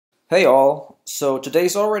Hey all! So today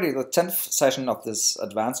is already the 10th session of this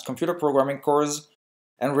advanced computer programming course,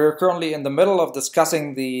 and we're currently in the middle of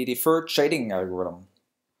discussing the deferred shading algorithm.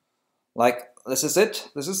 This is it.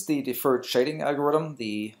 This is the deferred shading algorithm,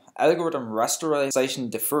 the algorithm rasterization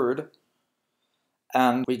deferred.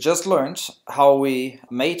 And we just learned how we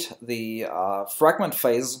made the fragment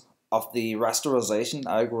phase of the rasterization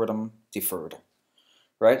algorithm deferred,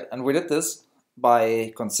 right? And we did this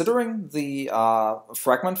by considering the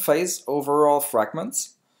fragment phase over all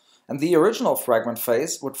fragments. And the original fragment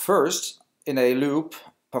phase would first, in a loop,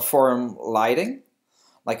 perform lighting,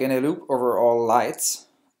 like in a loop over all lights,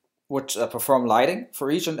 would perform lighting for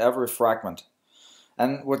each and every fragment,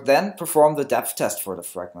 and would then perform the depth test for the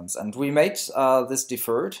fragments. And we made this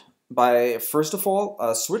deferred by, first of all,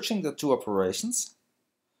 switching the two operations,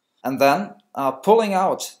 and then pulling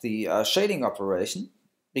out the shading operation,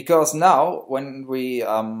 because now when we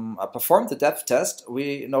perform the depth test,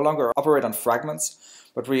 we no longer operate on fragments,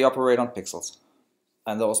 but we operate on pixels.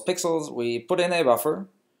 And those pixels we put in a buffer,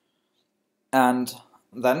 and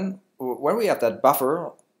then when we have that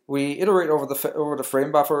buffer, we iterate over the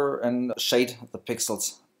frame buffer and shade the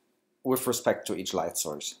pixels with respect to each light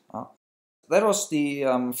source. That was the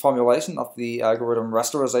formulation of the algorithm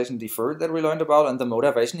rasterization deferred that we learned about, and the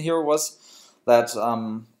motivation here was that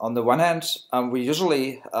on the one hand, we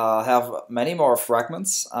usually have many more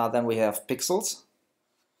fragments than we have pixels,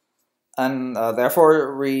 and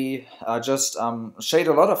therefore we just shade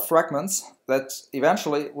a lot of fragments that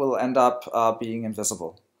eventually will end up being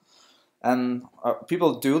invisible. And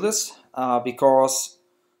people do this because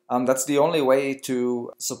that's the only way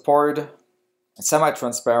to support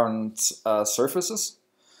semi-transparent surfaces.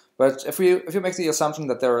 But if you make the assumption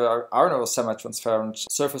that there are no semi-transparent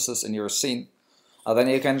surfaces in your scene, then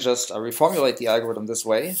you can just reformulate the algorithm this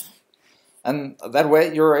way. And that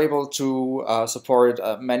way you're able to support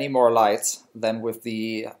many more lights than with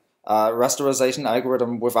the rasterization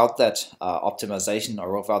algorithm without that optimization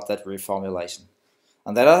or without that reformulation.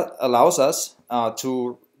 And that allows us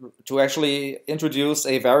to actually introduce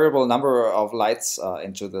a variable number of lights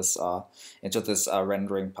into this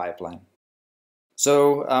rendering pipeline.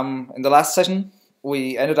 So in the last session,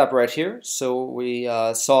 we ended up right here. So we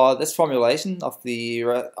saw this formulation of the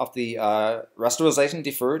rasterization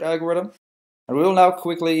deferred algorithm, and we will now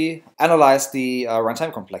quickly analyze the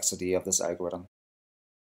runtime complexity of this algorithm.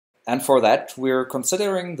 And for that, we're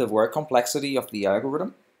considering the work complexity of the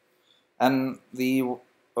algorithm. And the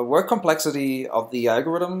work complexity of the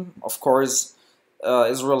algorithm, of course,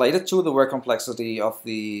 is related to the work complexity of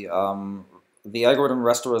the algorithm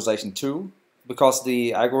rasterization 2, because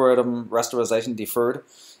the algorithm rasterization deferred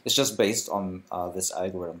is just based on this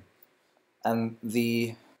algorithm. And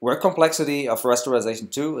the work complexity of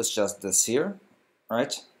rasterization 2 is just this here,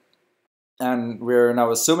 right? And we're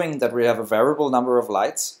now assuming that we have a variable number of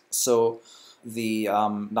lights, so the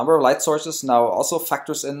number of light sources now also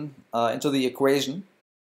factors into the equation.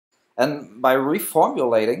 And by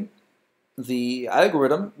reformulating the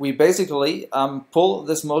algorithm, we basically pull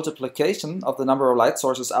this multiplication of the number of light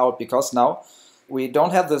sources out, because now we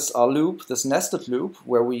don't have this loop, this nested loop,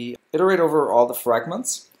 where we iterate over all the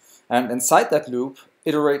fragments, and inside that loop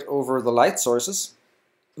iterate over the light sources.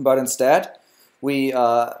 But instead, we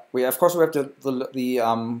of course we have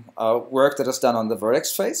the work that is done on the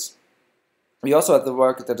vertex phase. We also have the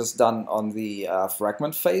work that is done on the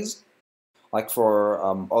fragment phase, like for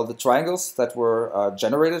all the triangles that were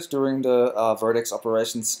generated during the vertex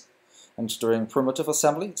operations and during primitive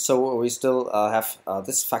assembly. So we still have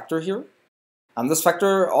this factor here. And this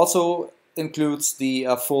factor also includes the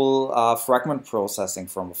full fragment processing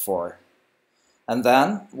from before. And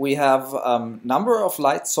then we have number of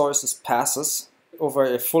light sources passes over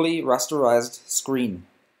a fully rasterized screen.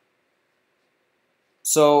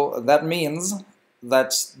 So that means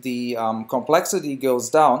that the complexity goes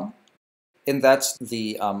down, in that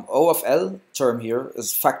the O of L term here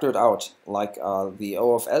is factored out, like the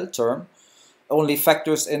O of L term only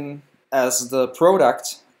factors in as the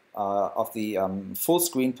product of the full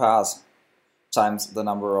screen pass times the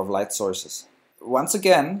number of light sources. Once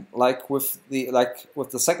again, like with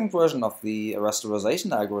the second version of the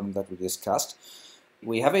rasterization algorithm that we discussed,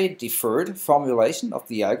 we have a deferred formulation of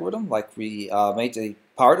the algorithm, like we made a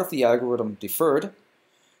part of the algorithm deferred,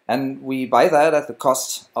 and we buy that at the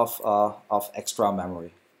cost of extra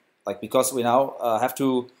memory, like because we now have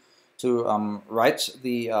to write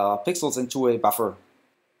the pixels into a buffer.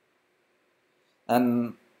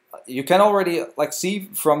 And you can already see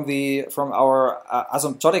from our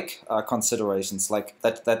asymptotic considerations,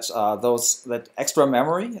 that extra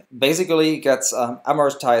memory basically gets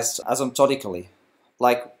amortized asymptotically.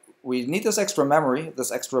 Like we need this extra memory,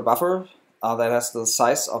 this extra buffer that has the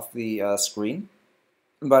size of the screen,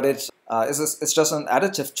 but it's just an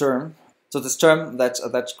additive term. So this term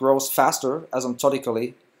that grows faster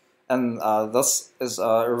asymptotically, and thus is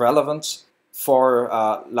irrelevant for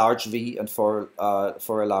large V and for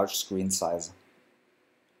a large screen size.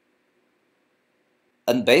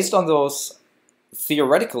 And based on those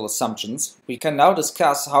theoretical assumptions, we can now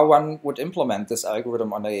discuss how one would implement this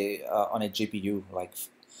algorithm on a GPU, like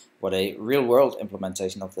what a real-world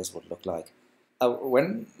implementation of this would look like.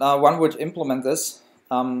 When one would implement this,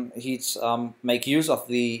 he'd make use of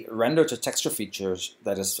the render-to-texture features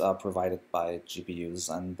that is provided by GPUs,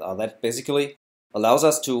 and that basically allows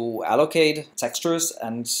us to allocate textures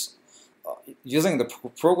and using the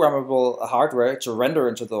programmable hardware to render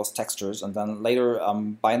into those textures and then later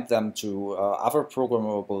bind them to other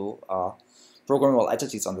programmable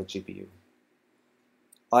entities on the GPU.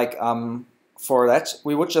 Like for that,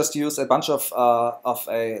 we would just use a bunch of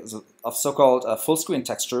so-called full-screen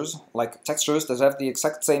textures, like textures that have the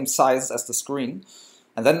exact same size as the screen,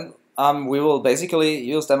 and then we will basically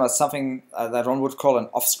use them as something that one would call an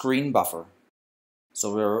off-screen buffer.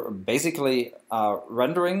 So we're basically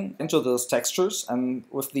rendering into those textures, and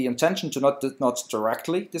with the intention to not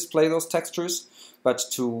directly display those textures, but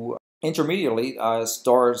to intermediately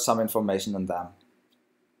store some information in them.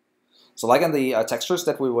 So like in the textures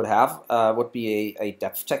that we would have would be a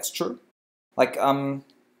depth texture. Like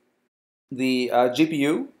the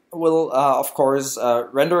GPU will of course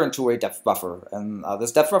render into a depth buffer, and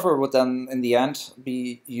this depth buffer would then in the end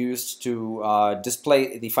be used to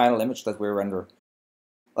display the final image that we render.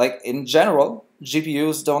 Like in general,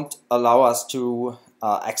 GPUs don't allow us to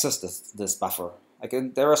access this buffer. Like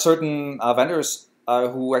there are certain vendors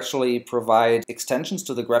who actually provide extensions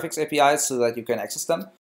to the graphics APIs so that you can access them.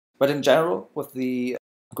 But in general, with the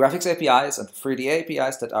graphics APIs and 3D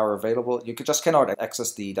APIs that are available, you just cannot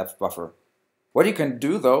access the depth buffer. What you can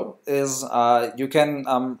do though is you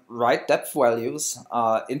can write depth values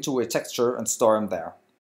into a texture and store them there.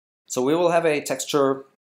 So we will have a texture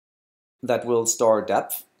that will store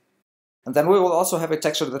depth, and then we will also have a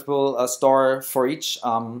texture that will store for each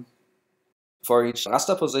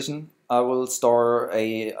raster position will store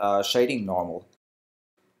a shading normal,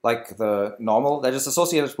 like the normal that is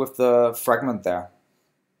associated with the fragment there.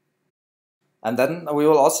 And then we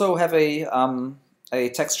will also have a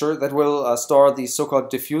texture that will store the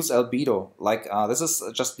so-called diffuse albedo. Like this is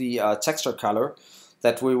just the texture color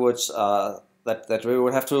that we would that we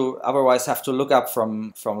would otherwise have to look up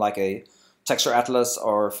from like a texture atlas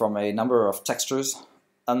or from a number of textures,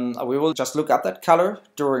 and we will just look up that color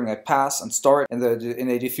during a pass and store it in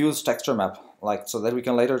a diffuse texture map, like so that we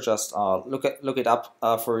can later just look it up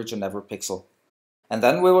for each and every pixel. And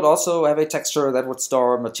then we would also have a texture that would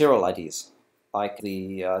store material IDs, like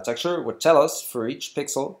the texture would tell us for each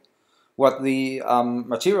pixel what the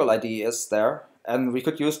material ID is there, and we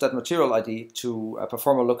could use that material ID to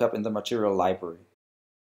perform a lookup in the material library.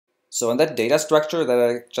 So in that data structure that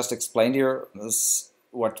I just explained here is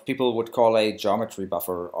what people would call a geometry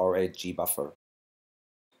buffer or a G buffer.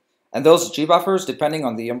 And those G buffers, depending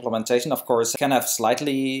on the implementation, of course, can have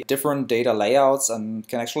slightly different data layouts and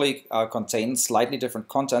can actually contain slightly different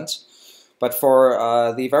content. But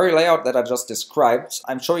for the very layout that I just described,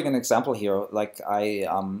 I'm showing an example here. Like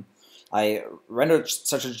I rendered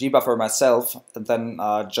such a G buffer myself, and then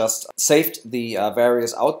just saved the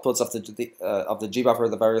various outputs of the G buffer,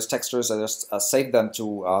 the various textures. I just saved them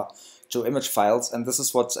to image files, and this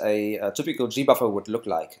is what a typical G buffer would look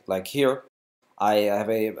like. Like here, I have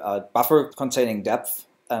a buffer containing depth,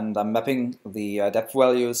 and I'm mapping the depth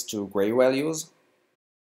values to gray values.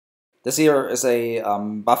 This here is a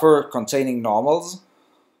buffer containing normals.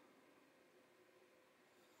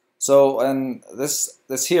 So, and this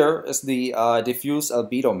here is the diffuse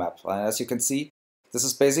albedo map. And as you can see, this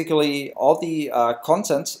is basically all the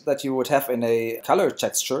content that you would have in a color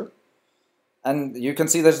texture. And you can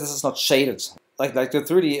see that this is not shaded. Like the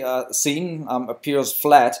 3D scene appears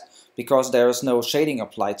flat because there is no shading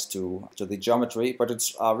applied to the geometry, but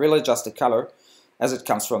it's really just the color as it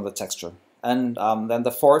comes from the texture. And then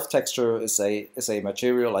the fourth texture is a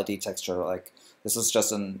material ID texture. Like this is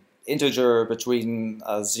just an integer between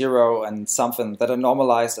 0 and something that are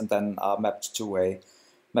normalized and then mapped to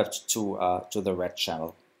the red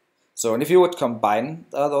channel. So, and if you would combine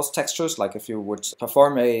those textures, like if you would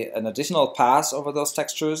perform an additional pass over those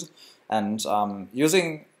textures, and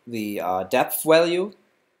using the depth value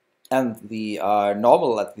and the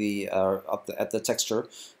normal at the texture,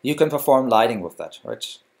 you can perform lighting with that,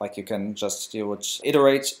 right? Like you would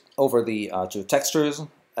iterate over the two textures.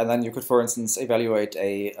 And then you could, for instance, evaluate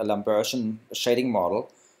a Lambertian shading model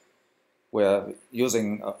We're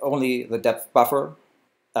using only the depth buffer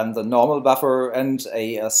and the normal buffer and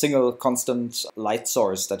a single constant light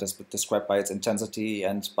source that is described by its intensity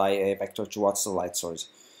and by a vector towards the light source.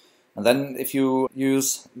 And then if you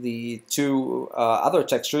use the two other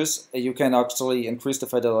textures, you can actually increase the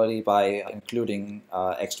fidelity by including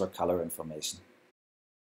extra color information.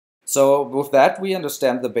 So with that, we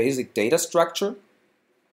understand the basic data structure.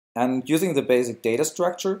 And using the basic data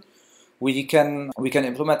structure, we can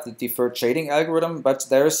implement the deferred shading algorithm. But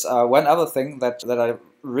there's one other thing that I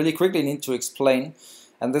really quickly need to explain.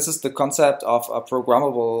 And this is the concept of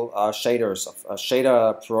programmable shaders, of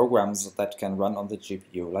shader programs that can run on the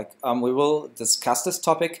GPU. Like we will discuss this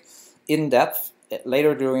topic in depth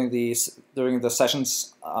later during the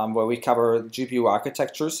sessions where we cover GPU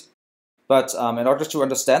architectures. But in order to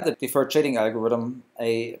understand the deferred shading algorithm,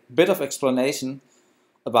 a bit of explanation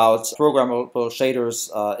about programmable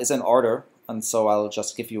shaders is in order. And so I'll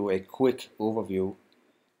just give you a quick overview.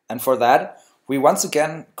 And for that, we once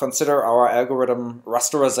again consider our algorithm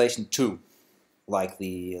rasterization 2, like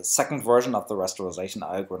the second version of the rasterization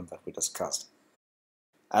algorithm that we discussed.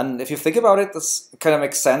 And if you think about it, this kind of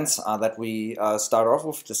makes sense that we start off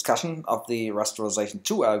with discussion of the rasterization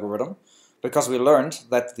 2 algorithm, because we learned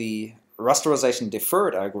that the rasterization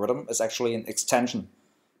deferred algorithm is actually an extension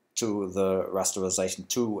to the rasterization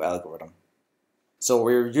 2 algorithm. So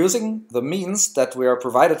we're using the means that we are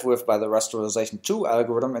provided with by the rasterization 2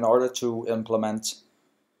 algorithm in order to implement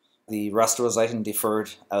the rasterization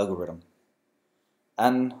deferred algorithm.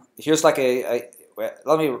 And here's like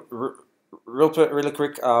let me really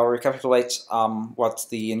quick recapitulate what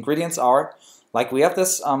the ingredients are. Like we have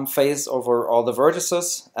this phase over all the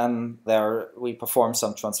vertices, and there we perform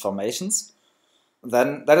some transformations.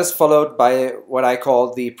 Then that is followed by what I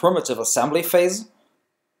call the primitive assembly phase.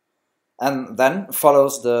 And then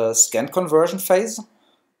follows the scan conversion phase.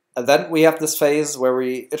 And then we have this phase where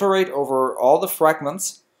we iterate over all the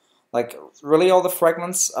fragments, like really all the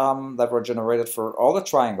fragments that were generated for all the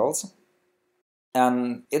triangles.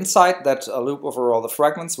 And inside that loop over all the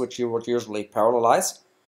fragments, which you would usually parallelize,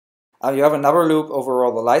 you have another loop over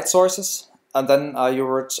all the light sources. And then you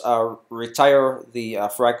would retire the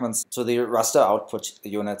fragments to the raster output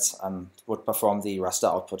units and would perform the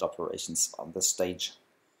raster output operations on this stage.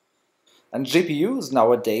 And GPUs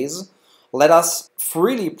nowadays let us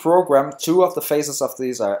freely program two of the phases of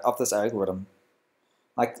this algorithm.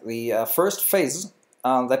 Like the first phase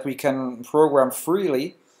that we can program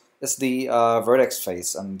freely is the vertex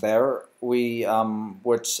phase, and there we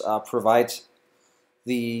would provide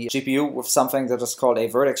the GPU with something that is called a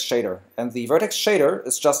vertex shader. And the vertex shader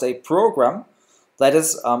is just a program that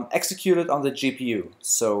is executed on the GPU.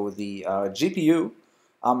 So the GPU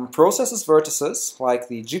processes vertices, like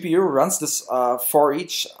the GPU runs this for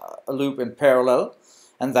each loop in parallel,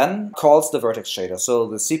 and then calls the vertex shader. So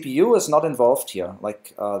the CPU is not involved here.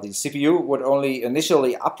 Like the CPU would only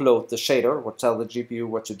initially upload the shader, would tell the GPU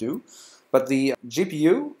what to do, but the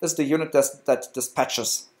GPU is the unit that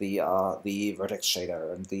dispatches the vertex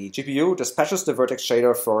shader, and the GPU dispatches the vertex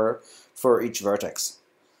shader for each vertex.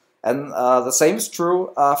 And the same is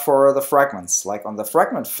true for the fragments. Like on the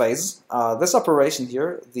fragment phase, this operation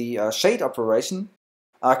here, the shade operation,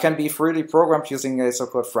 can be freely programmed using a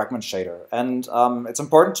so-called fragment shader. And it's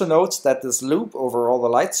important to note that this loop over all the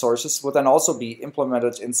light sources would then also be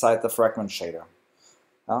implemented inside the fragment shader.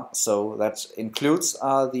 So that includes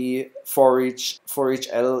the for each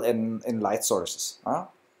L in light sources.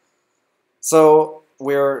 So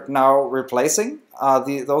we're now replacing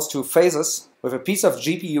those two phases with a piece of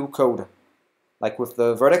GPU code, like with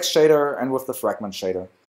the vertex shader and with the fragment shader.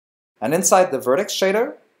 And inside the vertex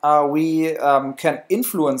shader, we can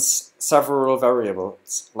influence several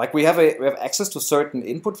variables. Like we have access to certain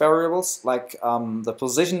input variables, like the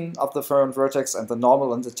position of the vertex and the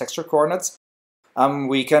normal and the texture coordinates.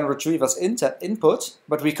 We can retrieve as input,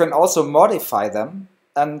 but we can also modify them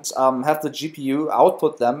and have the GPU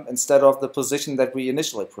output them instead of the position that we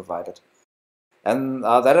initially provided. And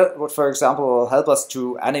that would, for example, help us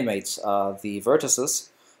to animate the vertices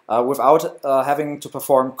without having to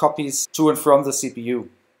perform copies to and from the CPU.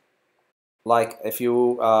 Like if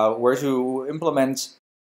you were to implement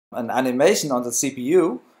an animation on the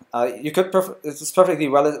CPU, it's perfectly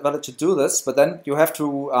valid to do this, but then you have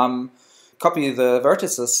to copy the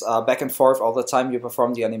vertices back and forth all the time you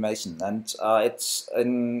perform the animation. And it's,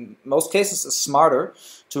 in most cases, is smarter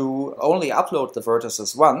to only upload the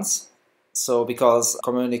vertices once. So because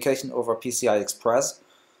communication over PCI Express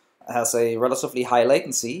has a relatively high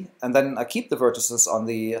latency, and then keep the vertices on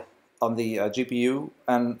the GPU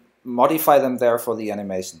and modify them there for the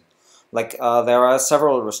animation. Like there are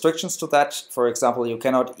several restrictions to that. For example, you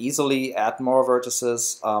cannot easily add more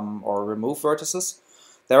vertices or remove vertices.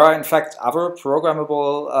 There are in fact other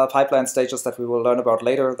programmable pipeline stages that we will learn about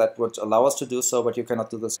later that would allow us to do so, but you cannot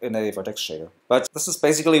do this in a vertex shader. But this is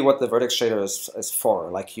basically what the vertex shader is for.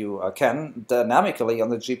 Like you can dynamically on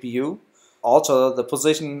the GPU alter the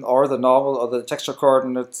position or the normal or the texture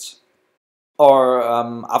coordinates or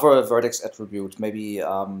other vertex attribute, maybe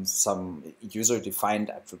some user-defined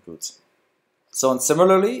attributes. So and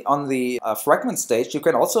similarly, on the fragment stage, you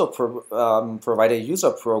can also provide a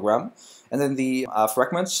user program. And in the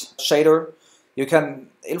fragment shader, you can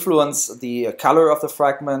influence the color of the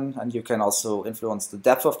fragment, and you can also influence the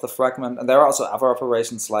depth of the fragment. And there are also other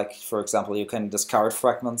operations, like, for example, you can discard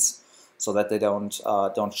fragments so that they don't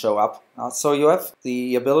show up. So you have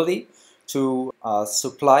the ability to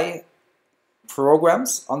supply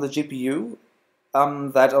programs on the GPU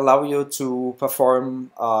that allow you to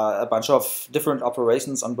perform a bunch of different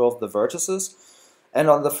operations on both the vertices and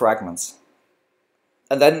on the fragments.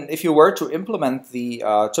 And then if you were to implement the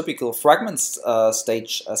typical fragments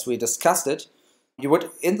stage as we discussed it, you would,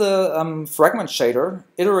 in the fragment shader,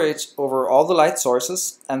 iterate over all the light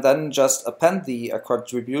sources and then just append the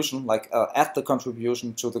contribution, like add the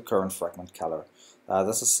contribution to the current fragment color.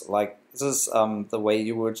 This is the way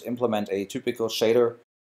you would implement a typical shader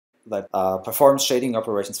that performs shading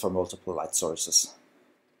operations for multiple light sources.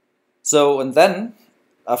 So, and then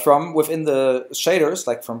from within the shaders,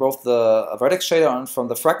 like from both the vertex shader and from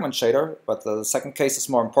the fragment shader, but the second case is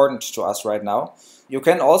more important to us right now, you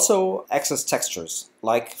can also access textures.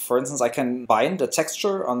 Like, for instance, I can bind a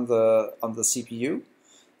texture on the CPU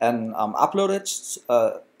and upload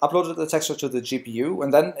the texture to the GPU,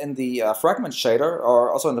 and then in the fragment shader,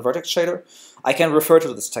 or also in the vertex shader, I can refer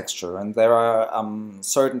to this texture, and there are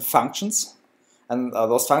certain functions, and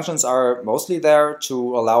those functions are mostly there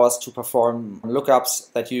to allow us to perform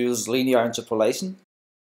lookups that use linear interpolation.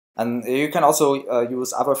 And you can also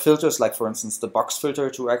use other filters, like for instance the box filter,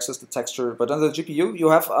 to access the texture, but on the GPU you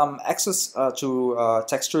have access to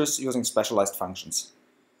textures using specialized functions.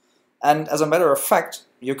 And as a matter of fact,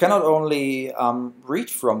 you cannot only read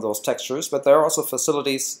from those textures, but there are also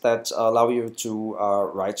facilities that allow you to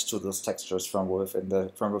write to those textures from within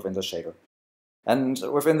the shader. And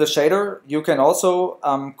within the shader, you can also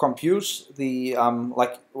compute the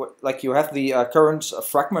like you have the current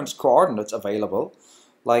fragment coordinates available.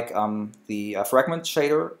 Like the fragment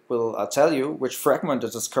shader will tell you which fragment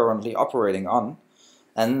it is currently operating on,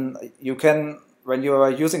 and you can, when you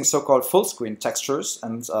are using so-called full-screen textures,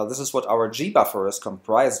 and this is what our G buffer is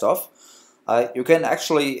comprised of, you can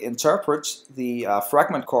actually interpret the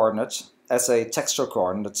fragment coordinate as a texture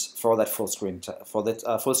coordinate for that full-screen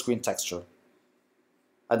full-screen texture.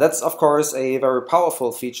 And that's of course a very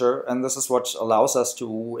powerful feature, and this is what allows us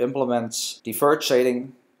to implement deferred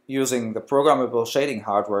shading using the programmable shading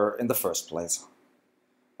hardware in the first place.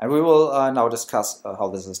 And we will now discuss how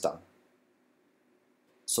this is done.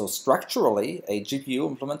 So structurally, a GPU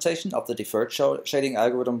implementation of the deferred shading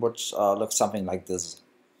algorithm would look something like this.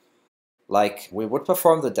 Like, we would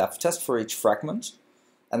perform the depth test for each fragment,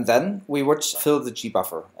 and then we would fill the G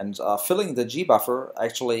buffer. And filling the G buffer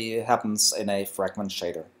actually happens in a fragment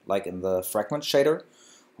shader. Like in the fragment shader,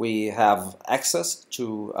 we have access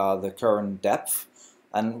to the current depth,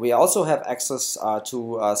 and we also have access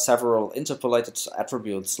to several interpolated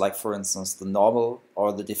attributes, like for instance the normal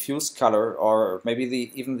or the diffuse color, or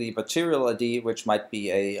maybe even the material ID, which might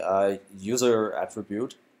be a user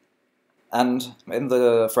attribute. And in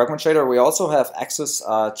the fragment shader, we also have access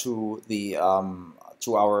to the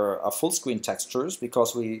to our full screen textures,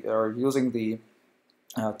 because we are using the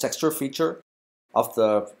texture feature of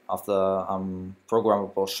the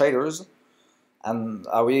programmable shaders. And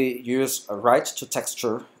we use a write to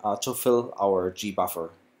texture to fill our G buffer.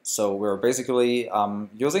 So we're basically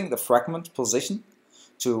using the fragment position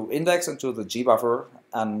to index into the G buffer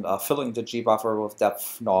and filling the G buffer with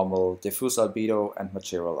depth, normal, diffuse albedo, and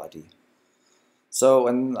material ID. So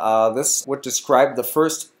and this would describe the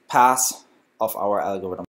first pass of our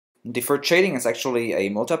algorithm. Deferred shading is actually a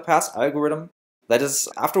multi-pass algorithm. That is,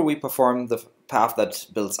 after we perform the path that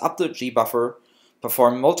builds up the G buffer,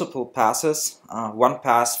 perform multiple passes, one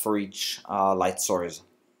pass for each light source.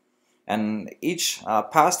 And each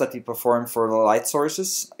pass that we perform for the light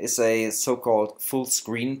sources is a so-called full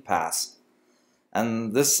screen pass.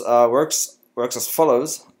 And this works as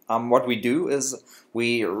follows. What we do is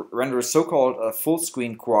we render so-called full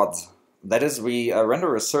screen quads. That is, we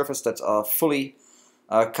render a surface that fully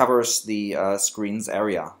covers the screen's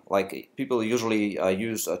area. Like people usually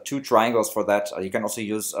use 2 triangles for that. You can also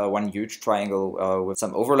use 1 huge triangle with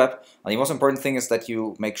some overlap. And the most important thing is that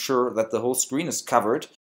you make sure that the whole screen is covered,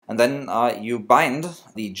 and then you bind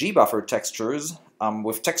the gbuffer textures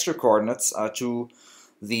with texture coordinates to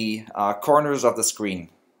the corners of the screen,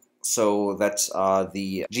 so that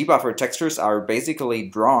the gbuffer textures are basically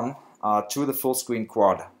drawn to the full screen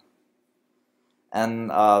quad. And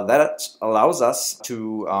that allows us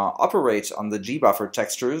to operate on the gbuffer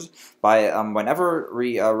textures by whenever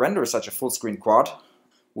we render such a full screen quad,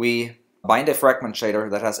 we bind a fragment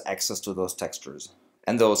shader that has access to those textures.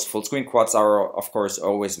 And those full screen quads are, of course,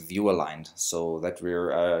 always view aligned, so that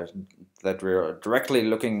we're directly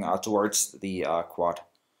looking towards the quad.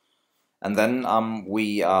 And then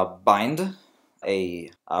we bind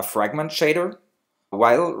a fragment shader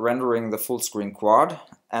while rendering the full screen quad,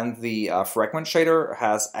 and the fragment shader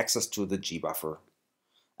has access to the gbuffer.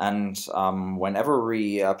 And whenever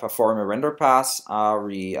we perform a render pass,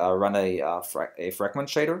 we run a fragment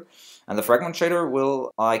shader, and the fragment shader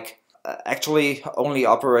will actually only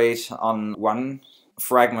operate on 1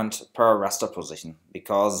 fragment per raster position,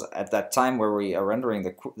 because at that time where we are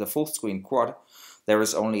rendering the full screen quad, there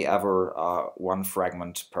is only ever 1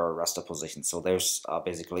 fragment per raster position. So there's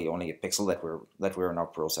basically only a pixel that we're now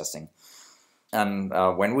processing. And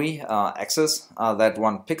when we access that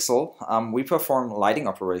 1 pixel, we perform lighting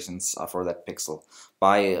operations for that pixel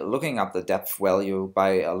by looking up the depth value,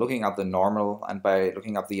 by looking up the normal, and by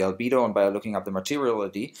looking up the albedo, and by looking up the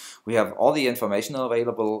materiality. We have all the information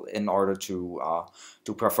available in order to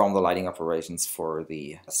perform the lighting operations for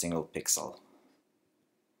the single pixel.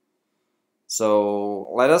 So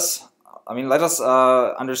let us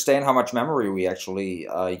understand how much memory we actually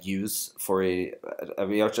use for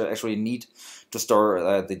we actually need to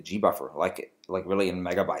store the gbuffer, like really in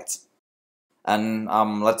megabytes. And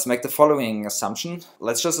let's make the following assumption.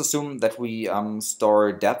 Let's just assume that we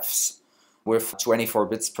store depths with 24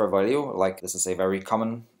 bits per value. Like this is a very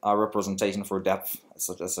common representation for depth,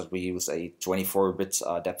 such as that we use a 24-bit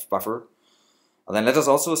depth buffer. And then let us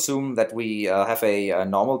also assume that we have a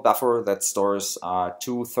normal buffer that stores 2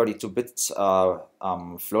 32-bit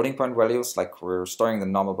floating point values, like we're storing the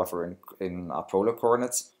normal buffer in polar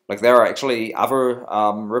coordinates. Like there are actually other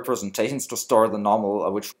representations to store the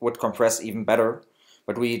normal, which would compress even better,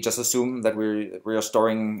 but we just assume that we are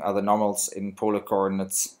storing the normals in polar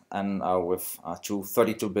coordinates and with 2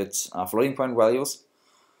 32-bit floating point values.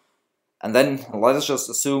 And then let us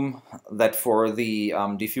just assume that for the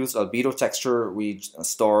diffuse albedo texture, we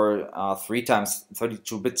store 3 times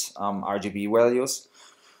 32-bit RGB values,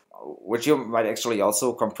 which you might actually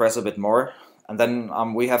also compress a bit more. And then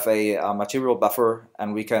we have a material buffer,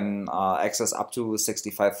 and we can access up to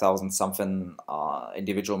 65,000 something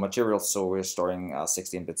individual materials, so we're storing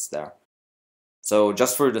 16 bits there. So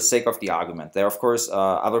just for the sake of the argument, there are of course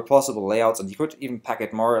other possible layouts, and you could even pack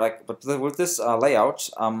it more. But with this layout,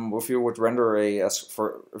 if you would render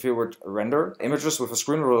images with a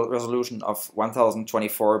screen resolution of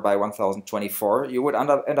 1024 by 1024, you would end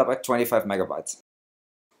up at 25 megabytes.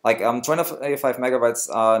 Like 25 megabytes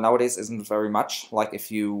nowadays isn't very much. Like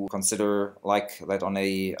if you consider like that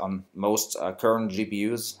on most current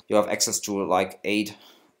GPUs, you have access to like 8.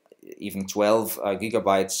 Even 12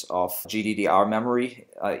 gigabytes of GDDR memory,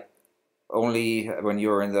 only when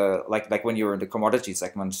you're in the when you're in the commodity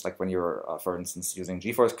segment, like when you're for instance using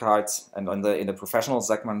GeForce cards, and in the professional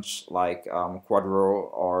segment like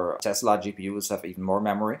Quadro or Tesla GPUs have even more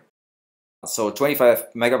memory. So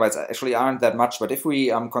 25 megabytes actually aren't that much, but if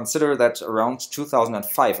we consider that around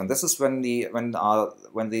 2005, and this is when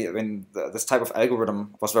this type of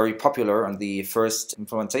algorithm was very popular and the first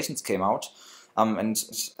implementations came out. And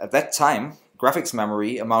at that time, graphics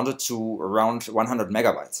memory amounted to around 100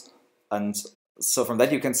 megabytes. And so from that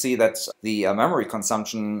you can see that the memory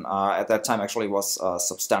consumption at that time actually was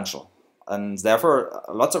substantial. And therefore,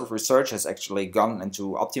 lots of research has actually gone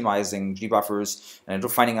into optimizing gbuffers and into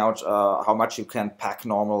finding out how much you can pack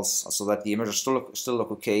normals so that the images still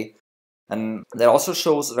look okay. And that also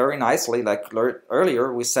shows very nicely, like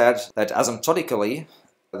earlier we said that asymptotically,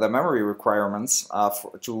 the memory requirements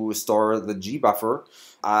to store the gbuffer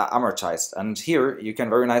are amortized. And here you can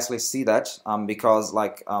very nicely see that because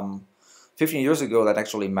like 15 years ago that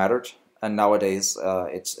actually mattered, and nowadays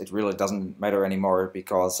it really doesn't matter anymore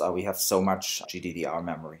because we have so much GDDR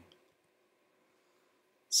memory.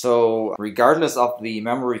 So regardless of the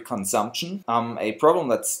memory consumption, a problem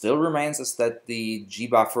that still remains is that the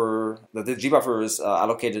gbuffer is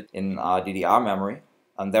allocated in DDR memory.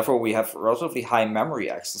 And therefore we have relatively high memory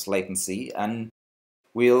access latency, and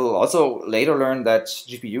we'll also later learn that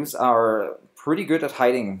GPUs are pretty good at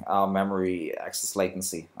hiding memory access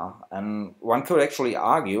latency. And one could actually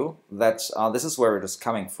argue that this is where it is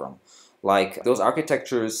coming from. Like those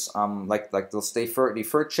architectures, like those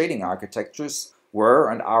deferred shading architectures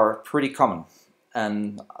were and are pretty common.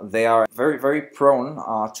 And they are very, very prone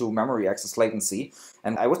to memory access latency.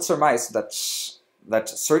 And I would surmise that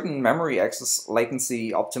certain memory access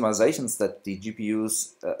latency optimizations that the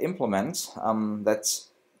GPUs implement,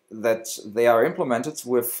 that they are implemented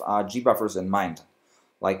with G-buffers in mind.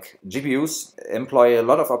 Like GPUs employ a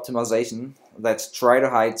lot of optimization that try to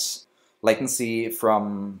hide latency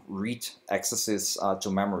from read accesses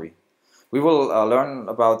to memory. We will learn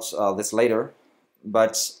about this later,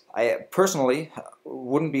 but I personally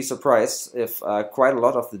wouldn't be surprised if quite a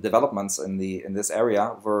lot of the developments in this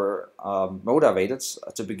area were motivated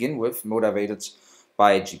to begin with, motivated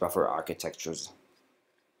by G-buffer architectures.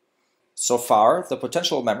 So far, the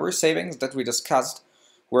potential memory savings that we discussed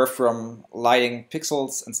were from lighting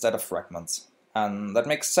pixels instead of fragments. And that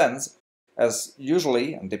makes sense, as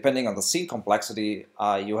usually, and depending on the scene complexity,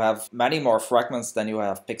 you have many more fragments than you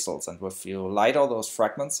have pixels. And if you light all those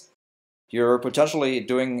fragments, you're potentially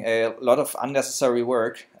doing a lot of unnecessary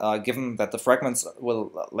work, given that the fragments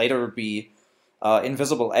will later be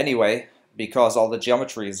invisible anyway, because all the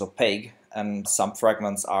geometry is opaque and some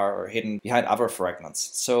fragments are hidden behind other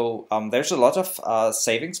fragments. So there's a lot of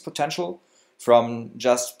savings potential from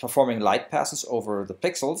just performing light passes over the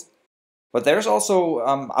pixels. But there's also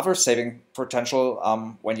other saving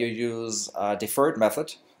potential when you use a deferred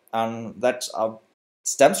method, and that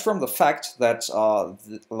stems from the fact that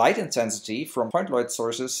the light intensity from point light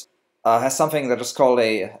sources has something that is called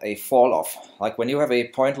a fall-off. Like when you have a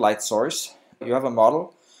point light source, you have a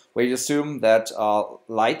model where you assume that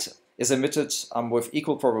light is emitted with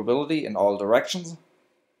equal probability in all directions.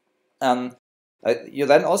 And you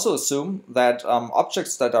then also assume that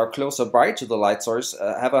objects that are closer by to the light source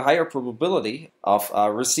have a higher probability of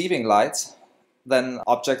receiving light than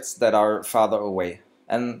objects that are farther away.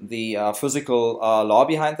 And the physical law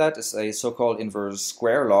behind that is a so-called inverse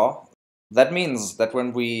square law. That means that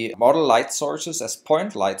when we model light sources as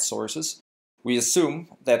point light sources, we assume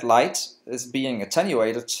that light is being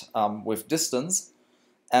attenuated with distance,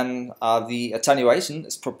 and the attenuation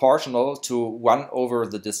is proportional to 1 over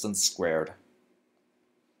the distance squared.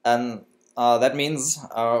 And that means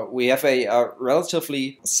we have a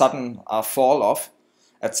relatively sudden fall-off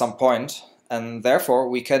at some point, and therefore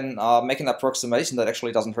we can make an approximation that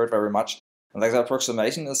actually doesn't hurt very much. And that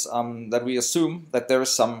approximation is that we assume that there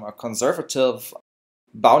is some conservative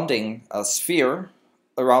bounding sphere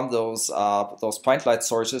around those point light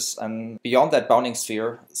sources, and beyond that bounding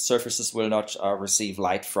sphere, surfaces will not receive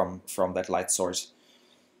light from that light source.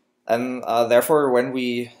 And therefore, when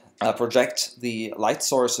we project the light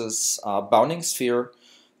source's bounding sphere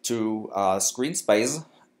to screen space,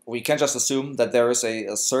 we can just assume that there is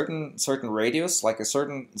a certain radius, like a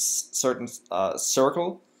certain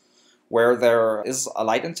circle, where there is a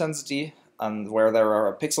light intensity and where there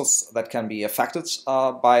are pixels that can be affected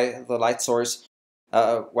by the light source,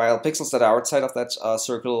 while pixels that are outside of that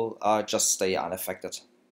circle just stay unaffected.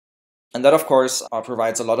 And that, of course,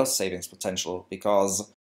 provides a lot of savings potential,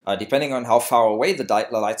 because depending on how far away the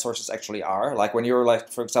light sources actually are, like when you're, like,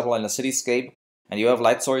 for example, in a cityscape, and you have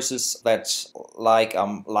light sources that, like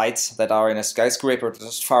lights that are in a skyscraper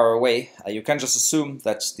just far away, you can just assume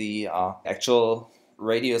that the actual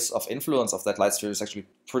radius of influence of that light sphere is actually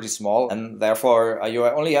pretty small, and therefore you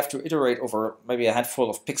only have to iterate over maybe a handful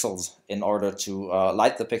of pixels in order to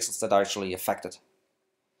light the pixels that are actually affected.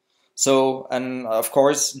 So, and of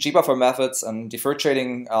course, G-buffer methods and deferred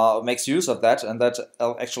shading makes use of that, and that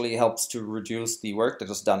actually helps to reduce the work that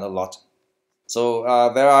is done a lot. So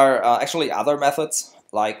there are actually other methods,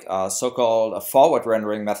 like so-called forward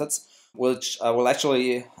rendering methods, which will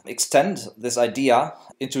actually extend this idea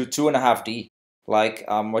into 2.5D. Like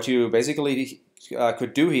what you basically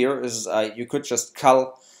could do here is you could just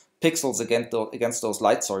cull pixels against those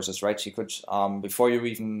light sources, right? You could, before you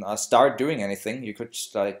even start doing anything, you could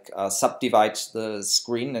like subdivide the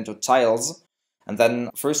screen into tiles, and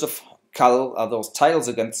then first of cull those tiles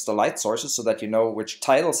against the light sources so that you know which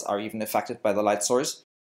tiles are even affected by the light source,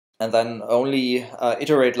 and then only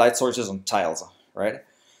iterate light sources on tiles, right?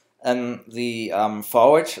 And the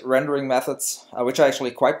forward rendering methods, which are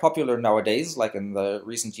actually quite popular nowadays, like in the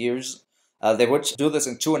recent years, they would do this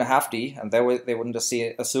in 2.5D, and they wouldn't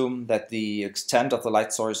assume that the extent of the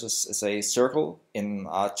light sources is a circle in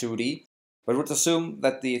 2D, but would assume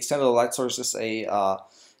that the extent of the light source is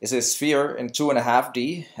a sphere in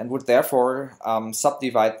 2.5D, and would therefore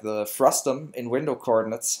subdivide the frustum in window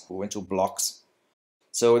coordinates into blocks.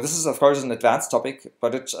 So this is of course an advanced topic,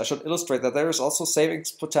 but I should illustrate that there is also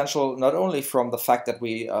savings potential not only from the fact that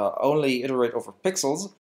we only iterate over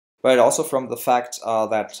pixels, but also from the fact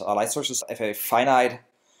that light sources have a finite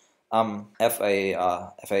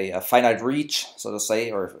finite reach, so to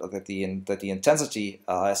say, or that the intensity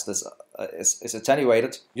is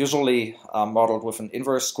attenuated, usually modeled with an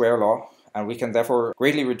inverse square law, and we can therefore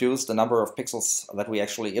greatly reduce the number of pixels that we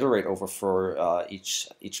actually iterate over for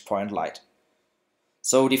each point light.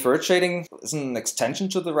 So deferred shading is an extension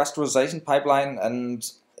to the rasterization pipeline and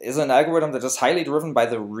is an algorithm that is highly driven by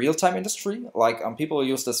the real-time industry. Like people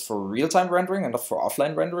use this for real-time rendering and not for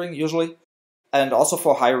offline rendering usually. And also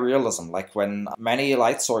for high realism, like when many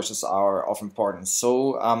light sources are of importance.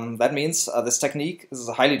 So that means this technique is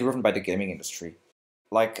highly driven by the gaming industry.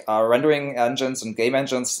 Like rendering engines and game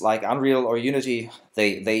engines like Unreal or Unity,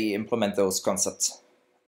 they implement those concepts.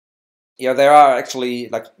 Yeah, there are actually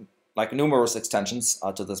like numerous extensions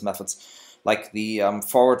to these methods, like the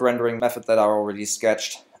forward rendering method that I already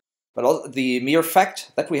sketched. But also the mere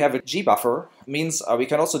fact that we have a G buffer means we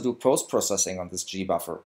can also do post-processing on this G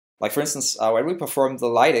buffer. Like for instance, when we perform the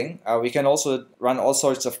lighting, we can also run all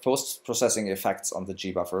sorts of post-processing effects on the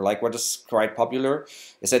G buffer. Like what is quite popular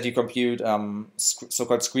is that you compute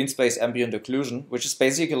so-called screen space ambient occlusion, which is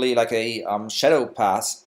basically like a shadow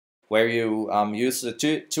pass where you use the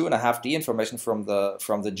 2.5D information from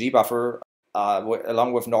the G buffer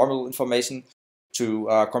along with normal information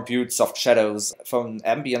to compute soft shadows from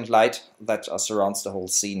ambient light that surrounds the whole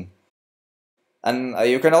scene. And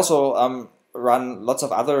you can also run lots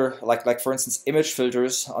of other, like for instance, image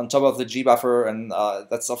filters on top of the G buffer, and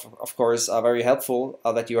that's of course very helpful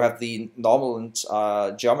that you have the normal and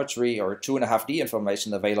geometry or 2.5D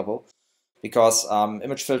information available, because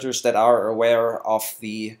image filters that are aware of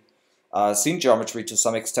the scene geometry to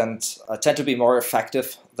some extent tend to be more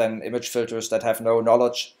effective than image filters that have no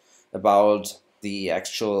knowledge about the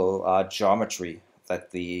actual geometry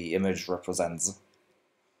that the image represents.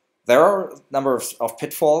 There are a number of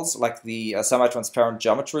pitfalls, like the semi-transparent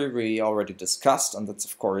geometry we already discussed, and that's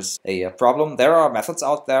of course a problem. There are methods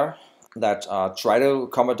out there that try to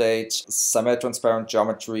accommodate semi-transparent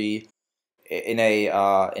geometry in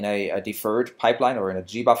a deferred pipeline or in a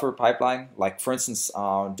G buffer pipeline. Like for instance,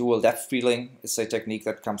 dual depth filling is a technique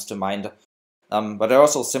that comes to mind. But there are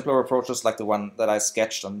also simpler approaches like the one that I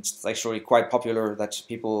sketched, and it's actually quite popular that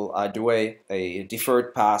people do a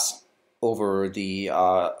deferred pass over the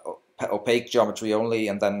opaque geometry only,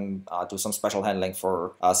 and then do some special handling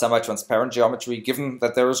for semi-transparent geometry, given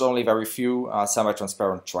that there is only very few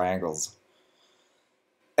semi-transparent triangles.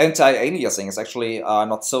 Anti-aliasing is actually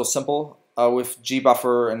not so simple with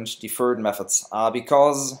G-buffer and deferred methods,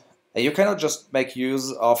 because you cannot just make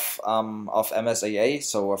use of MSAA,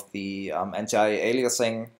 so of the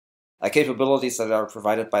anti-aliasing capabilities that are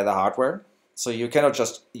provided by the hardware. So you cannot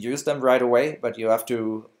just use them right away, but you have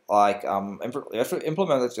to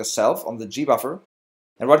implement it yourself on the G buffer.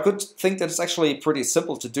 And one could think that it's actually pretty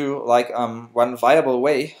simple to do. Like one viable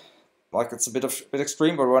way, like it's a bit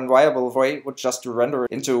extreme, but one viable way would just to render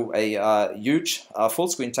it into a huge full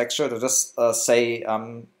screen texture that is say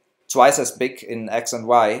twice as big in X and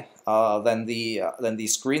Y than the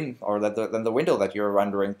screen or than the window that you're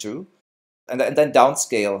rendering to, and then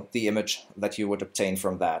downscale the image that you would obtain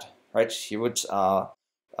from that. Right? You would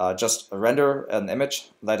just render an image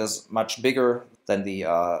that is much bigger than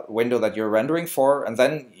the window that you're rendering for, and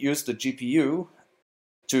then use the GPU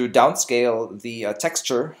to downscale the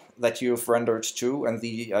texture that you've rendered to, and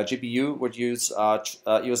the GPU would use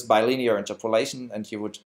bilinear interpolation, and you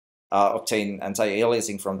would obtain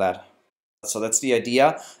anti-aliasing from that. So that's the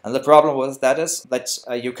idea, and the problem with that is that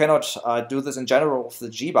you cannot do this in general with the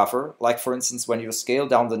G buffer. Like for instance, when you scale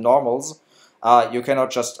down the normals, you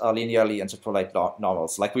cannot just linearly interpolate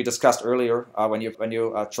normals. Like we discussed earlier, when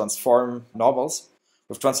you transform normals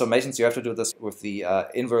with transformations, you have to do this with the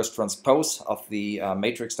inverse transpose of the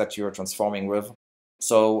matrix that you're transforming with.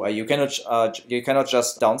 So you cannot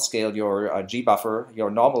just downscale your G buffer, your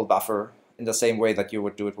normal buffer, in the same way that you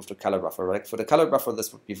would do it with the color buffer. Right? For the color buffer,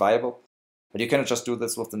 this would be viable, but you cannot just do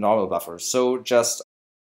this with the normal buffer. So just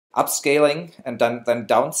upscaling and then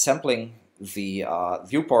downsampling the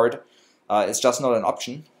viewport is just not an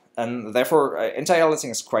option, and therefore anti-aliasing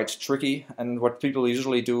is quite tricky. And what people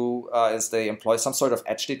usually do is they employ some sort of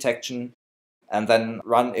edge detection and then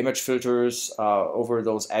run image filters over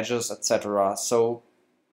those edges, etc. So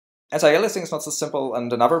anti-aliasing is not so simple,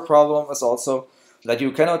 and another problem is also that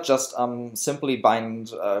you cannot just simply bind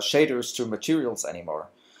shaders to materials anymore,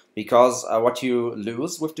 because what you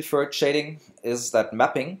lose with deferred shading is that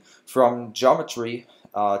mapping from geometry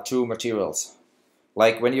to materials.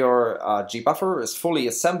 Like when your gbuffer is fully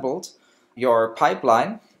assembled, your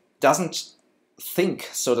pipeline doesn't think,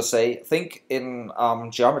 so to say, think in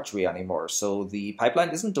geometry anymore. So the pipeline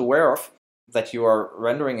isn't aware of that you are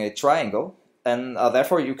rendering a triangle, and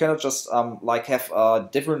therefore you cannot just like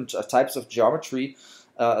have different types of geometry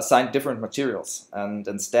assigned different materials. And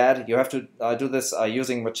instead, you have to do this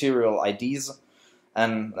using material IDs,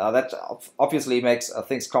 and that obviously makes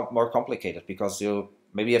things more complicated, because you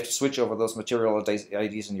maybe have to switch over those material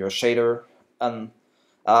IDs in your shader. And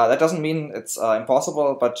that doesn't mean it's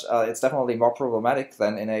impossible, but it's definitely more problematic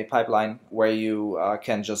than in a pipeline where you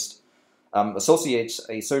can just associate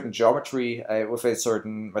a certain geometry with a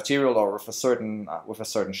certain material or with a certain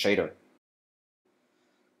shader.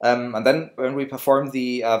 And then when we perform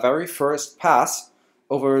the very first pass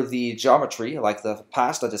over the geometry, like the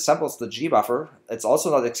pass that assembles the gbuffer, it's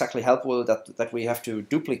also not exactly helpful that we have to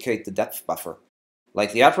duplicate the depth buffer.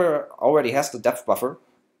 Like the hardware already has the depth buffer,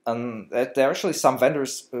 and there are actually some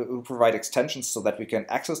vendors who provide extensions so that we can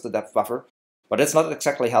access the depth buffer, but it's not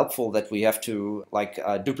exactly helpful that we have to like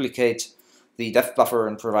duplicate the depth buffer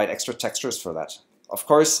and provide extra textures for that. Of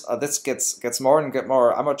course, this gets more and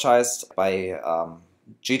more amortized by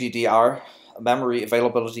GDDR memory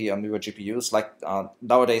availability on newer GPUs. Like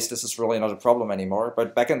nowadays, this is really not a problem anymore.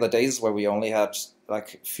 But back in the days where we only had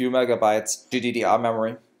like a few megabytes GDDR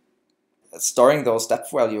memory, storing those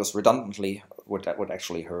depth values redundantly would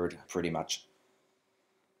actually hurt pretty much.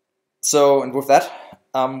 So, and with that,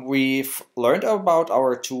 we've learned about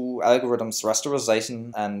our two algorithms,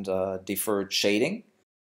 rasterization and deferred shading.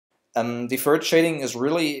 And deferred shading is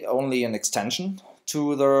really only an extension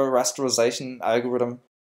to the rasterization algorithm.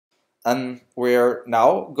 And we're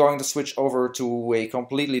now going to switch over to a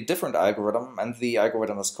completely different algorithm, and the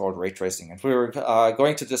algorithm is called ray tracing. And we're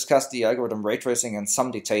going to discuss the algorithm ray tracing in some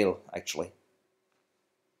detail, actually.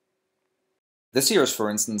 This here is, for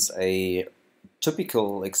instance, a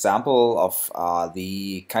typical example of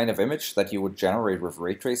the kind of image that you would generate with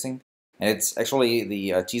ray tracing. And it's actually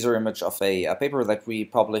the teaser image of a paper that we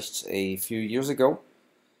published a few years ago.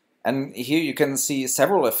 And here you can see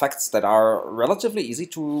several effects that are relatively easy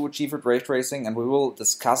to achieve with ray tracing, and we will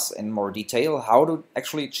discuss in more detail how to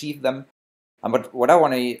actually achieve them. But what I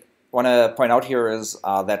want to point out here is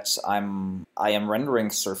that I am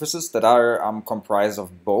rendering surfaces that are comprised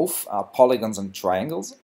of both polygons and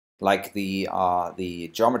triangles. Like the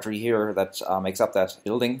geometry here that makes up that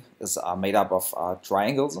building is made up of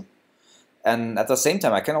triangles. And at the same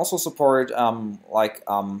time, I can also support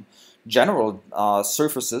general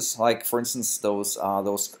surfaces, like for instance those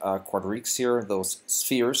quadrics here, those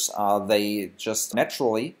spheres. They just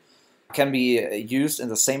naturally can be used in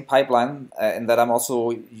the same pipeline, in that I'm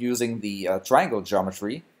also using the triangle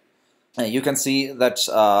geometry. You can see that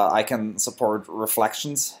I can support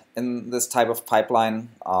reflections in this type of pipeline.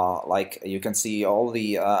 Like you can see all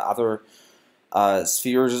the other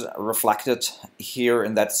spheres reflected here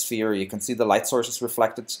in that sphere. You can see the light sources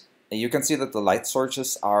reflected. You can see that the light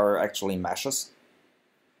sources are actually meshes.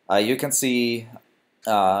 You can see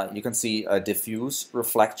a diffuse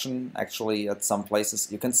reflection actually at some places.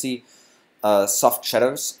 You can see soft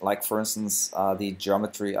shadows, like for instance the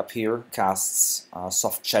geometry up here casts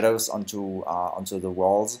soft shadows onto the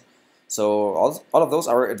walls. So all of those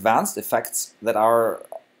are advanced effects that are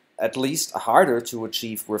at least harder to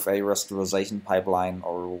achieve with a rasterization pipeline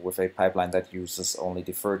or with a pipeline that uses only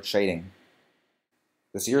deferred shading.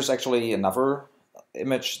 This here is actually another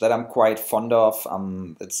image that I'm quite fond of.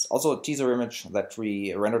 It's also a teaser image that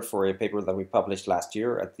we rendered for a paper that we published last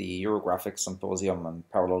year at the Eurographics Symposium on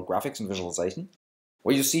Parallel Graphics and Visualization.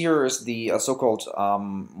 What you see here is the so-called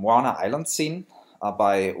Moana Island scene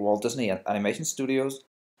by Walt Disney Animation Studios.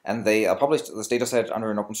 And they published this dataset under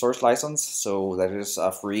an open source license, so that it is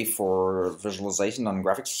free for visualization and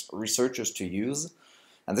graphics researchers to use.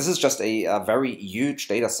 And this is just a very huge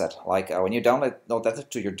dataset. Like when you download that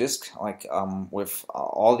to your disk, like with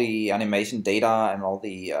all the animation data and all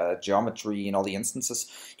the geometry and all the instances,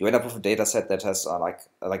 you end up with a dataset that has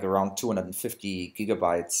like around 250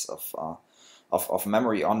 gigabytes of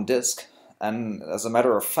memory on disk. And as a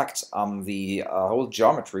matter of fact, the whole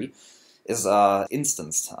geometry is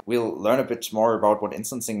instanced. We'll learn a bit more about what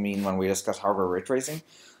instancing means when we discuss hardware ray tracing.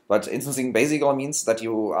 But instancing basically means that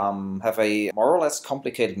you have a more or less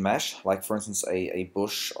complicated mesh, like for instance a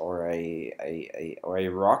bush or a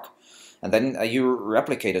rock, and then you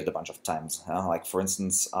replicate it a bunch of times. Like for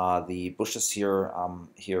instance the bushes here on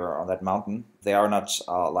that mountain, they are not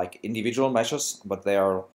like individual meshes, but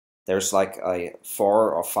there's like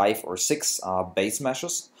 4 or 5 or 6 base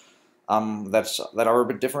meshes that are a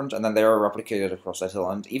bit different, and then they are replicated across that hill.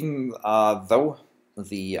 And even though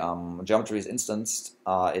the geometry is instanced,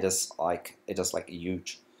 it is like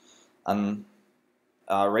huge. And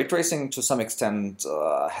ray tracing to some extent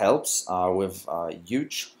helps with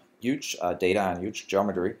huge data and huge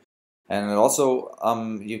geometry. And also,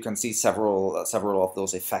 you can see several of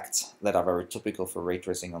those effects that are very typical for ray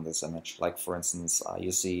tracing on this image. Like, for instance,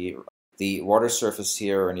 you see the water surface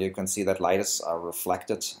here, and you can see that light is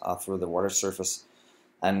reflected through the water surface.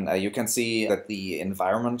 And you can see that the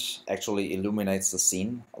environment actually illuminates the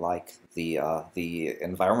scene, like the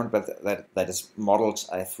environment that is modeled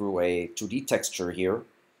through a 2D texture here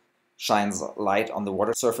shines light on the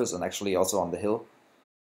water surface and actually also on the hill.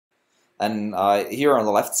 And here on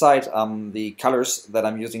the left side, the colors that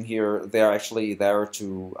I'm using here, they're actually there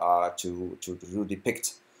to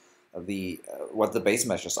depict what the base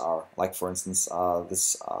meshes are. Like, for instance,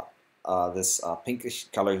 this pinkish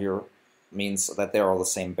color here means that they're all the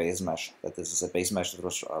same base mesh, that this is a base mesh that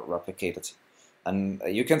was replicated. And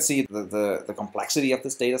you can see the complexity of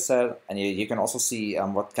this data set, and you can also see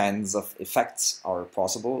what kinds of effects are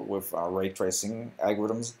possible with ray tracing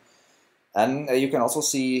algorithms. And you can also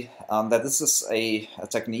see that this is a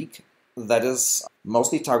technique that is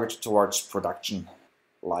mostly targeted towards production,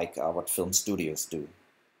 like what film studios do.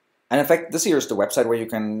 And in fact, this here is the website where you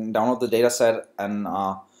can download the data set, and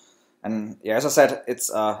yeah, as I said, it's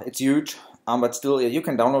huge, but still you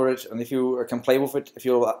can download it, and if you can play with it, if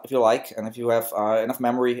you like, and if you have enough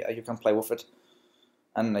memory, you can play with it,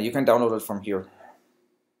 and you can download it from here.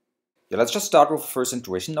 Yeah, let's just start with the first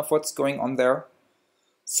intuition of what's going on there.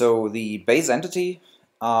 So the base entity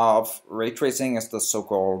of ray tracing is the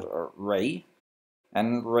so-called ray.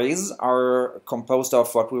 And rays are composed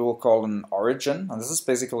of what we will call an origin. And this is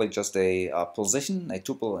basically just a position, a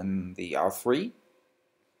tuple in the R3.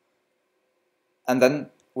 And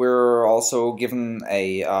then we're also given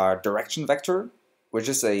a direction vector, which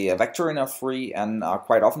is a vector in R3. And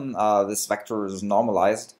quite often this vector is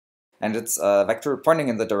normalized. And it's a vector pointing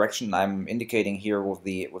in the direction I'm indicating here with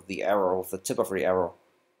the arrow, with the tip of the arrow.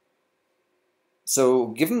 So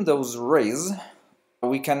given those rays,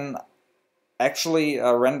 we can actually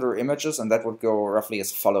render images, and that would go roughly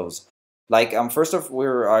as follows. Like, first off,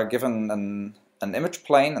 we're given an image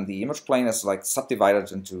plane, and the image plane is like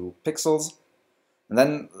subdivided into pixels. And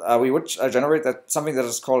then we would generate something that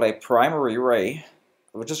is called a primary ray,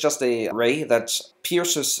 which is just a ray that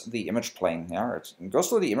pierces the image plane. Yeah, it goes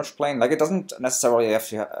through the image plane. Like, it doesn't necessarily have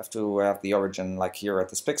to have the origin like here at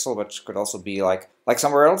this pixel, but could also be like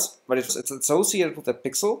somewhere else. But it's associated with the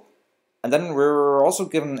pixel. And then we're also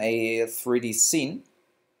given a 3D scene.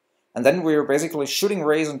 And then we're basically shooting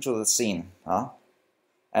rays into the scene.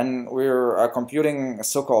 And we're computing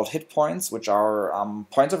so-called hit points, which are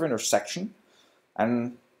points of intersection.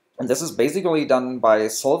 And this is basically done by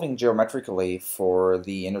solving geometrically for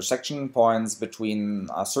the intersection points between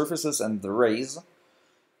surfaces and the rays.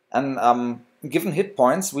 And given hit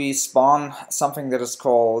points, we spawn something that is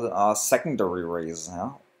called secondary rays.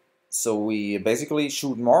 So we basically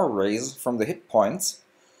shoot more rays from the hit points,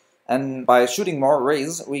 and by shooting more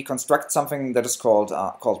rays, we construct something that is called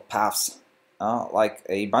paths, like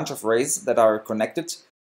a bunch of rays that are connected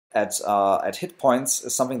at hit points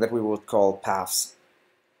is something that we would call paths.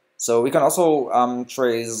 So we can also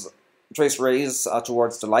trace rays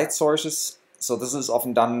towards the light sources. So this is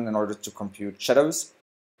often done in order to compute shadows,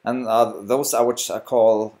 and those I would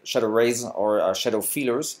call shadow rays or shadow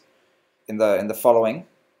feelers in the following.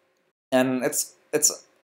 And it's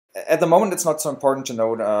at the moment it's not so important to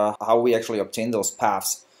note how we actually obtain those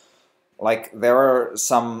paths. Like, there are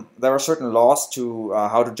certain laws to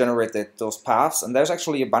how to generate those paths, and there's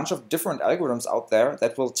actually a bunch of different algorithms out there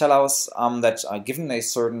that will tell us that given a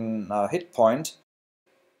certain hit point,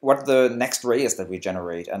 what the next ray is that we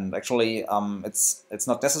generate. And actually, it's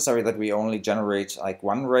not necessary that we only generate like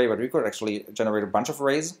one ray, but we could actually generate a bunch of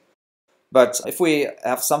rays. But if we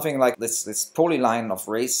have something like this polyline of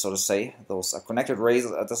rays, so to say, those connected rays,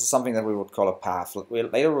 this is something that we would call a path.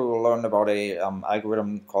 Later we will learn about a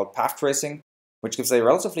algorithm called path tracing, which gives a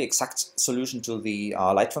relatively exact solution to the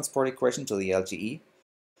light transport equation, to the LTE.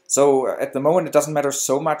 So at the moment it doesn't matter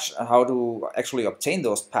so much how to actually obtain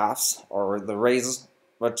those paths or the rays,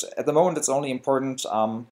 but at the moment it's only important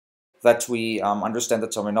that we understand the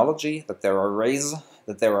terminology, that there are rays,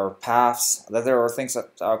 that there are paths, that there are things that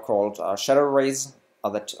are called shadow rays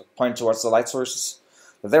that point towards the light sources,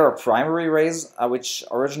 that there are primary rays which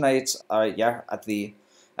originate at the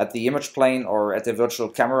image plane or at the virtual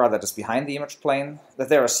camera that is behind the image plane, that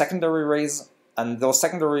there are secondary rays, and those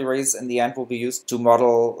secondary rays in the end will be used to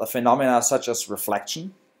model phenomena such as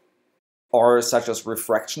reflection or such as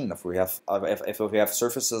refraction if we have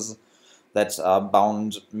surfaces that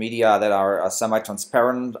bound media that are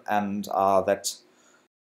semi-transparent and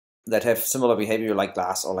that have similar behavior like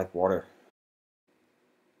glass or like water.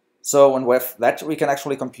 So, and with that, we can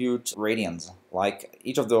actually compute radiance. Like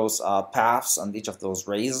each of those paths and each of those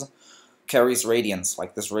rays carries radiance.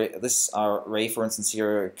 Like this ray, for instance,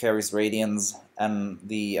 here carries radiance, and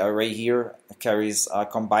the ray here carries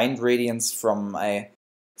combined radiance from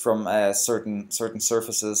certain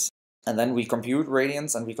surfaces. And then we compute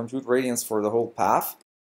radiance, and we compute radiance for the whole path.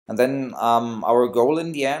 And then our goal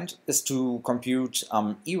in the end is to compute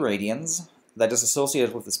irradiance that is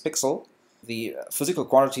associated with this pixel. The physical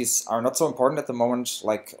quantities are not so important at the moment,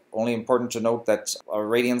 like only important to note that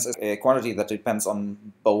radiance is a quantity that depends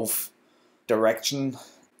on both direction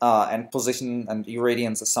and position, and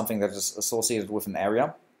irradiance is something that is associated with an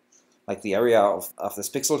area, like the area of this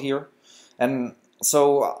pixel here. And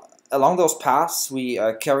so along those paths we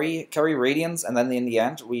carry radiance, and then in the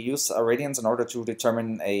end we use radiance in order to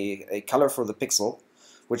determine a color for the pixel,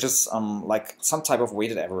 which is like some type of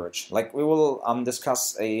weighted average. Like we will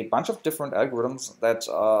discuss a bunch of different algorithms that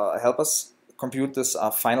help us compute this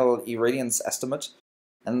final irradiance estimate,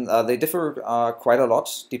 and they differ quite a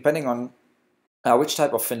lot depending on which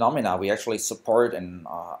type of phenomena we actually support in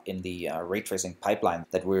the ray tracing pipeline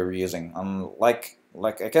that we're using. Like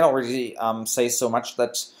I can already say so much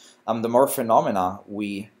that the more phenomena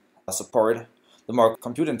we support, the more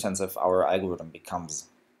compute intensive our algorithm becomes.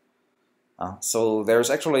 So there's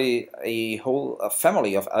actually a whole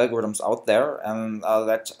family of algorithms out there, and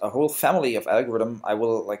that a whole family of algorithm I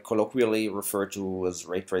will like colloquially refer to as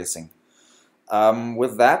ray tracing.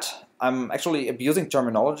 With that, I'm actually abusing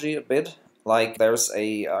terminology a bit. Like there's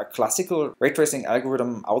a classical ray tracing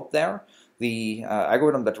algorithm out there, the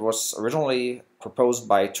algorithm that was originally proposed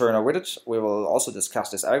by Turner-Whitted. We will also discuss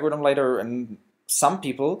this algorithm later, and some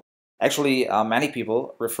people, actually many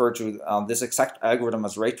people, refer to this exact algorithm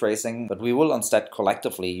as ray tracing, but we will instead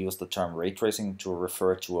collectively use the term ray tracing to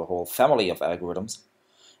refer to a whole family of algorithms.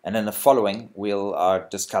 And in the following, we'll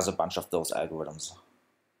discuss a bunch of those algorithms.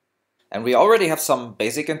 And we already have some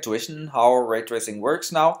basic intuition how ray tracing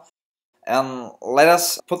works now. And let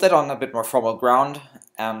us put that on a bit more formal ground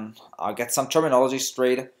and get some terminology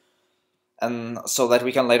straight, and so that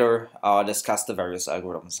we can later discuss the various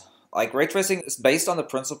algorithms. Like ray tracing is based on the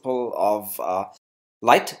principle of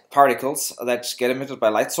light particles that get emitted by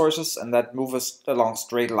light sources and that move us along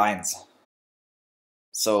straight lines.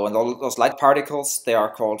 So, and all those light particles, they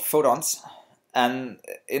are called photons. And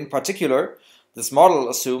in particular, this model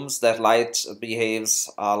assumes that light behaves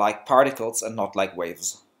like particles and not like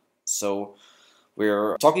waves. So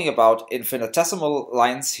we're talking about infinitesimal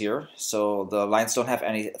lines here, so the lines don't have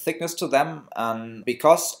any thickness to them, and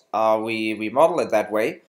because we model it that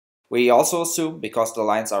way, we also assume, because the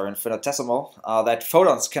lines are infinitesimal, that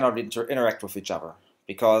photons cannot interact with each other,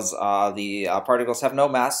 because the particles have no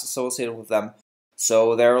mass associated with them,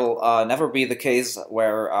 so there will never be the case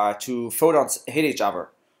where two photons hit each other.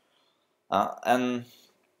 And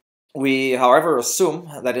we, however, assume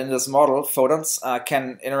that in this model, photons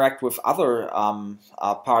can interact with other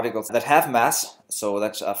particles that have mass, so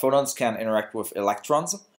that photons can interact with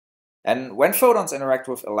electrons. And when photons interact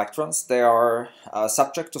with electrons, they are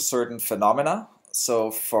subject to certain phenomena. So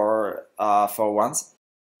for once,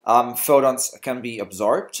 photons can be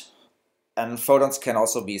absorbed, and photons can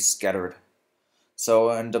also be scattered. So,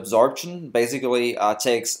 and absorption basically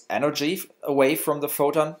takes energy away from the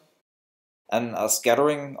photon, and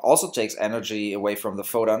scattering also takes energy away from the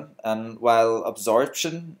photon. And while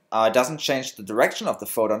absorption doesn't change the direction of the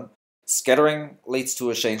photon, scattering leads to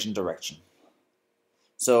a change in direction.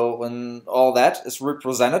 So when all that is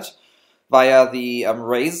represented via the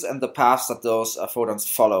rays and the paths that those photons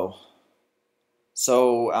follow.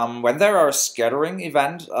 So when there are a scattering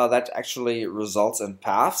event, that actually results in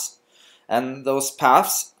paths, and those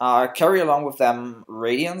paths carry along with them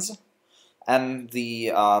radiance. And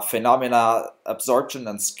the phenomena absorption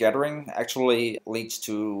and scattering actually leads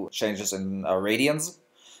to changes in radiance,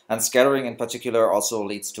 and scattering in particular also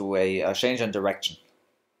leads to a change in direction.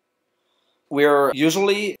 We're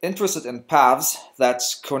usually interested in paths that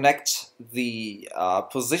connect the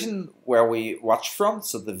position where we watch from,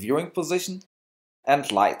 so the viewing position,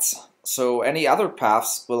 and lights. So any other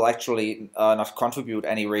paths will actually not contribute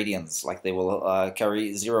any radiance, like they will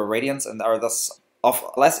carry zero radiance and are thus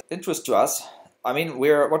of less interest to us. I mean,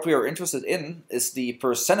 what we are interested in is the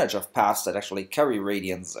percentage of paths that actually carry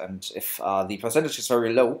radiance, and if the percentage is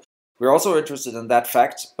very low, we're also interested in that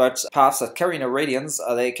fact. But paths that carry no radiance,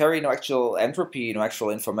 they carry no actual entropy, no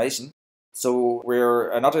actual information, So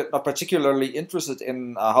we're not particularly interested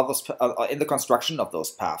in how those in the construction of those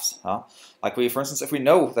paths. Like for instance, if we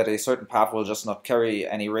know that a certain path will just not carry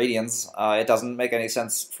any radians, it doesn't make any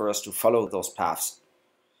sense for us to follow those paths.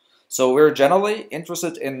 So we're generally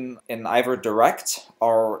interested in either direct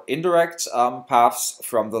or indirect paths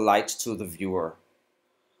from the light to the viewer.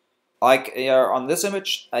 Like on this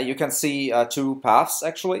image, you can see two paths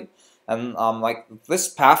actually. And like this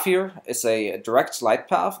path here is a direct light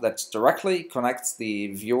path that directly connects the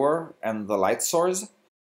viewer and the light source.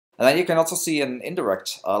 And then you can also see an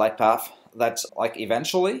indirect light path that like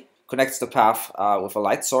eventually connects the path with a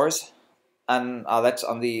light source, and that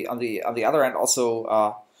on the other end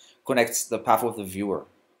also connects the path with the viewer.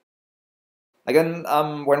 Again,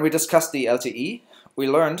 when we discussed the LTE, we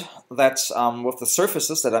learned that with the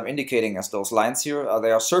surfaces that I'm indicating as those lines here,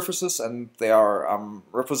 they are surfaces and they are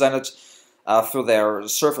represented through their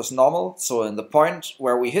surface normal. So in the point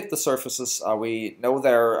where we hit the surfaces, we know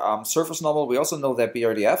their surface normal, we also know their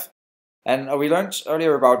BRDF. And we learned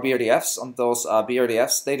earlier about BRDFs, and those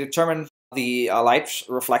BRDFs, they determine the light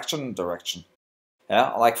reflection direction.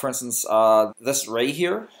 Yeah, like for instance, this ray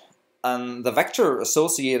here, and the vector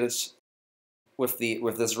associated with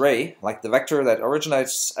this ray, like the vector that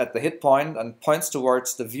originates at the hit point and points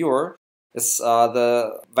towards the viewer, is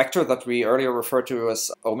the vector that we earlier referred to as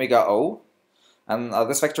omega O, and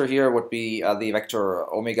this vector here would be the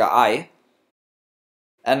vector omega I.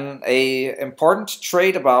 And a important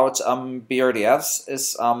trait about BRDFs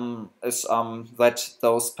is that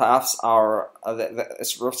those paths are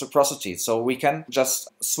is reciprocity. So we can just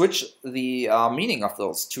switch the meaning of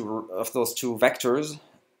those two vectors,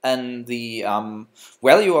 and the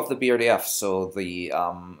value of the BRDF, so the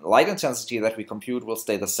light intensity that we compute, will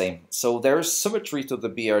stay the same. So there's symmetry to the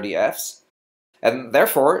BRDFs, and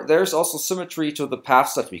therefore there's also symmetry to the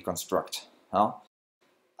paths that we construct.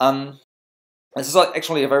 This is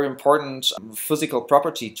actually a very important physical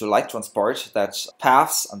property to light transport, that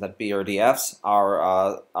paths and that BRDFs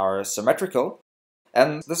are symmetrical.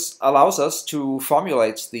 And this allows us to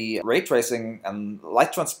formulate the ray tracing and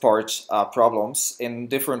light transport problems in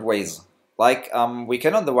different ways. Like we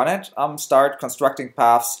can on the one hand start constructing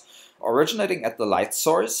paths originating at the light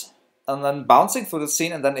source and then bouncing through the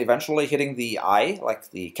scene and then eventually hitting the eye,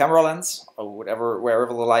 like the camera lens or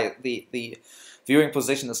wherever the viewing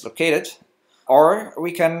position is located. Or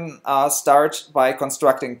we can start by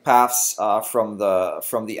constructing paths from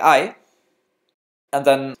the eye, and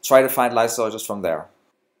then try to find light sources from there.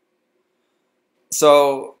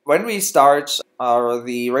 So when we start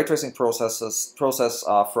the ray tracing process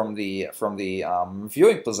from the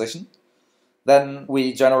viewing position, then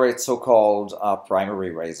we generate so-called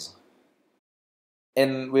primary rays.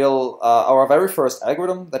 And our very first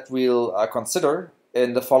algorithm that we'll consider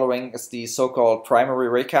in the following is the so-called primary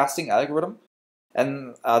raycasting algorithm.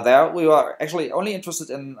 And there we are actually only interested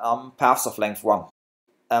in paths of length 1.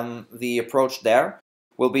 The approach there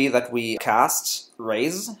will be that we cast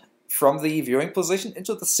rays from the viewing position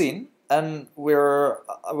into the scene, and we'll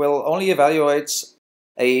only evaluate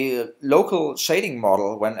a local shading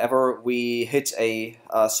model whenever we hit a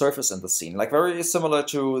surface in the scene, like very similar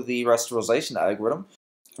to the rasterization algorithm,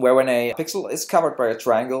 where when a pixel is covered by a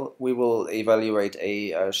triangle, we will evaluate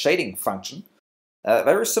a shading function.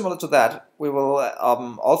 Very similar to that, we will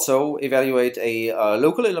also evaluate a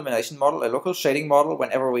local illumination model, a local shading model,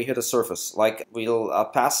 whenever we hit a surface. Like we'll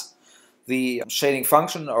pass the shading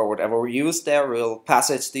function or whatever we use there, we'll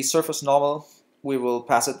pass it the surface normal, we will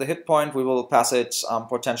pass it the hit point, we will pass it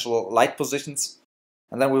potential light positions,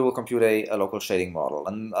 and then we will compute a local shading model.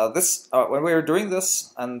 And when we're doing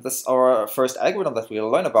this, and our first algorithm that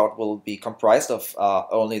we'll learn about will be comprised of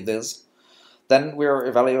only this, then we're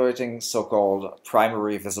evaluating so-called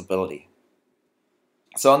primary visibility.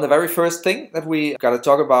 So on the very first thing that we got to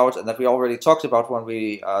talk about, and that we already talked about when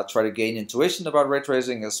we try to gain intuition about ray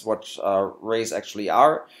tracing, is what rays actually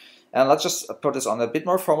are. And let's just put this on a bit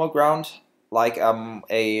more formal ground. Like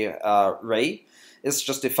a ray is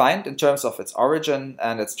just defined in terms of its origin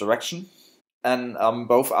and its direction. And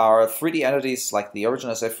both are 3D entities, like the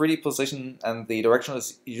origin is a 3D position and the direction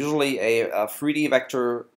is usually a 3D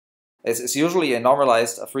vector. It's usually a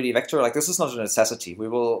normalized 3D vector. Like this is not a necessity.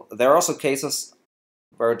 There are also cases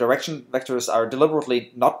where direction vectors are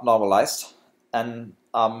deliberately not normalized, and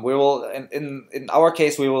we will in our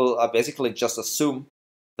case we will basically just assume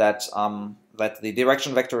that the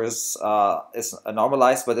direction vector is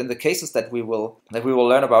normalized. But in the cases that we will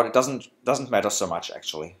learn about, it doesn't matter so much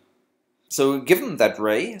actually. So given that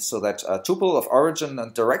ray, so that tuple of origin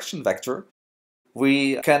and direction vector,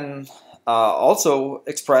 we can also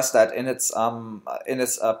express that in its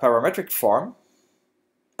parametric form,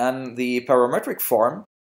 And the parametric form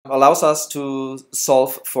allows us to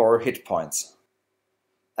solve for hit points.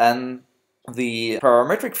 And the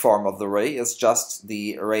parametric form of the ray is just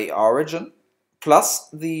the ray origin plus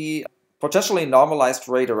the potentially normalized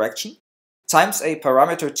ray direction times a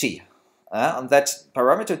parameter t. And that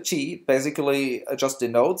parameter t basically just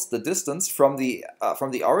denotes the distance from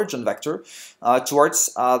the origin vector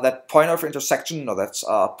towards that point of intersection, or that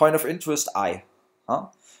point of interest I.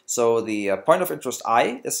 So the point of interest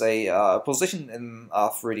I is a position in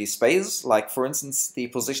 3D space, like for instance the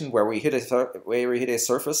position where we hit a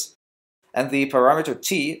surface, and the parameter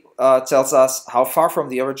t tells us how far from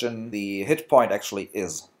the origin the hit point actually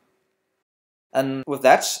is. And with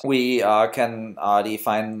that, we can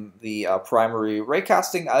define the primary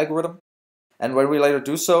raycasting algorithm. And when we later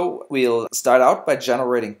do so, we'll start out by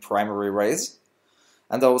generating primary rays.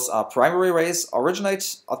 And those primary rays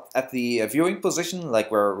originate at the viewing position, like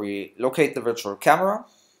where we locate the virtual camera.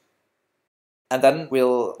 And then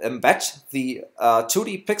we'll embed the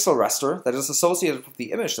 2D pixel raster that is associated with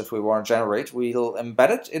the image that we want to generate. We'll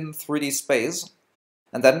embed it in 3D space.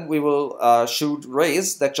 And then we will shoot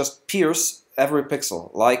rays that just pierce every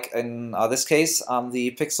pixel. Like in this case,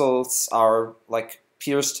 the pixels are like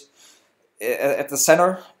pierced at the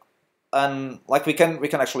center, and like we can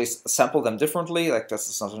actually sample them differently. Like this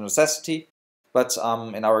is not a necessity, but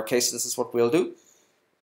in our case, this is what we'll do.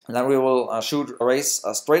 And then we will shoot rays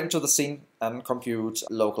straight into the scene and compute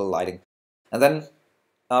local lighting. And then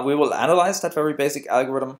we will analyze that very basic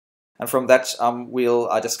algorithm, and from that we'll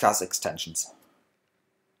discuss extensions.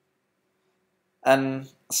 And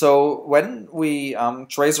so when we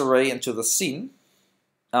trace a ray into the scene,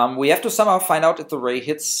 we have to somehow find out if the ray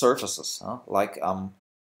hits surfaces. Like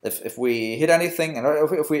if we hit anything, and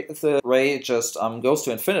if the ray just goes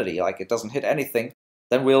to infinity, like it doesn't hit anything,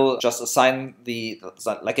 then we'll just assign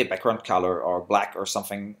like a background color or black or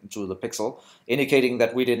something to the pixel, indicating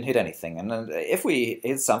that we didn't hit anything. And then if we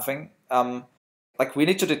hit something, like we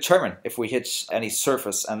need to determine if we hit any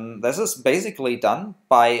surface, and this is basically done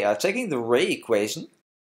by taking the ray equation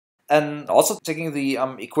and also taking the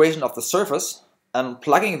equation of the surface and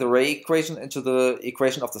plugging the ray equation into the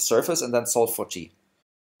equation of the surface and then solve for t.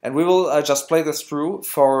 And we will just play this through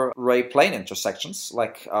for ray plane intersections.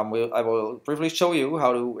 Like I will briefly show you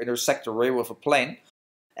how to intersect a ray with a plane.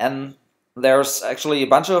 And there's actually a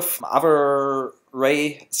bunch of other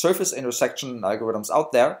ray surface intersection algorithms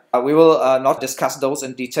out there. We will not discuss those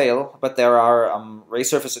in detail, but there are ray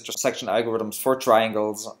surface intersection algorithms for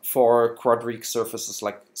triangles, for quadric surfaces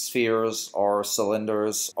like spheres or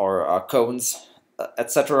cylinders or cones,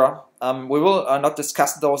 etc. We will not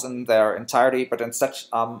discuss those in their entirety, but instead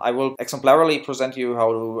I will exemplarily present you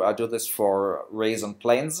how to do this for rays and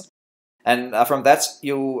planes. And from that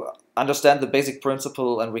you understand the basic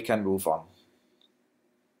principle and we can move on.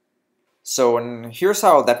 So and here's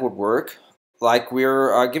how that would work. Like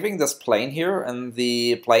we're giving this plane here, and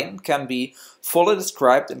the plane can be fully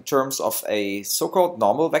described in terms of a so-called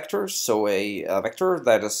normal vector, so a vector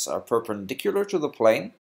that is perpendicular to the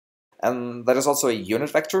plane, and that is also a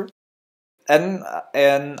unit vector, and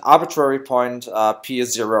an arbitrary point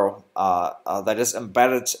P0 that is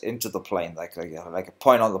embedded into the plane, like a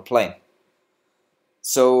point on the plane.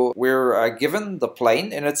 So we're given the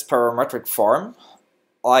plane in its parametric form,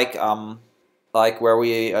 like where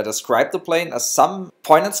we describe the plane as some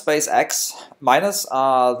point in space x minus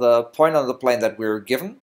the point on the plane that we're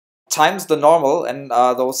given times the normal, and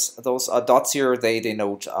those dots here, they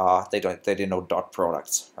denote dot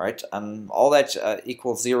products, right? And all that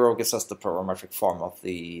equals 0 gives us the parametric form of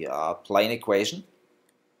the plane equation.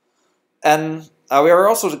 And we are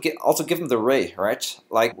also given the ray, right?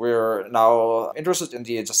 Like we're now interested in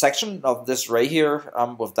the intersection of this ray here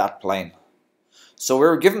with that plane. So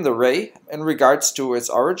we're given the ray in regards to its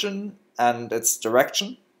origin and its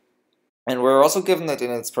direction, and we're also given it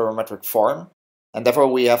in its parametric form, and therefore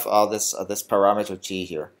we have this parameter t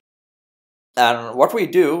here. And what we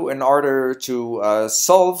do in order to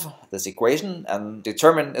solve this equation and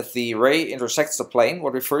determine if the ray intersects the plane,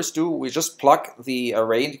 what we first do, we just plug the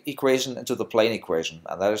ray equation into the plane equation,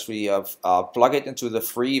 and that is we plug it into the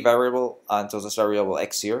free variable, into this variable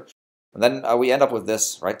x here. And then we end up with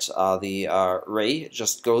this, right? The ray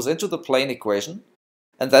just goes into the plane equation,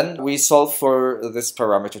 and then we solve for this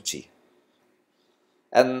parameter t.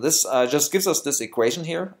 And this just gives us this equation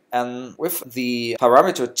here, and with the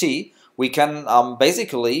parameter t, we can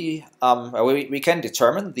basically we can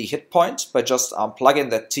determine the hit point by just plugging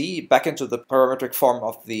that t back into the parametric form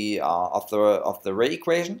of the ray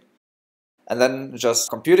equation, and then just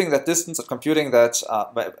computing that distance, and computing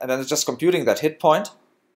that hit point.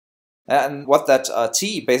 And what that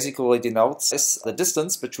t basically denotes is the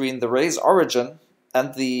distance between the ray's origin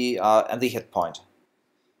and the hit point.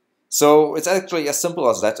 So it's actually as simple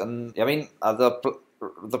as that. And I mean,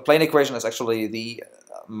 the plane equation is actually the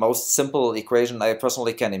most simple equation I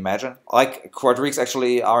personally can imagine. Like, quadrics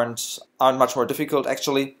actually aren't much more difficult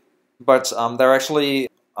actually, but there are actually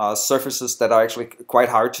surfaces that are actually quite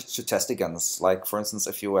hard to test against. Like, for instance,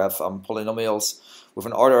 if you have polynomials with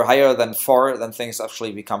an order higher than 4, then things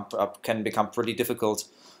actually can become pretty difficult,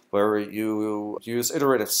 where you use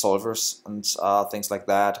iterative solvers and things like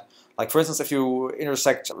that. Like, for instance, if you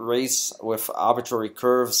intersect rays with arbitrary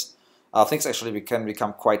curves, things actually can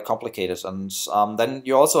become quite complicated, and then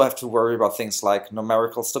you also have to worry about things like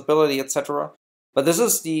numerical stability, etc. But this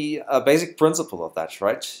is the basic principle of that,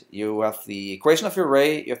 right? You have the equation of your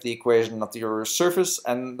ray, you have the equation of your surface,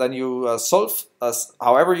 and then you solve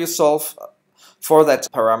however you solve for that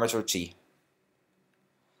parameter t.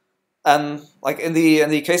 And like in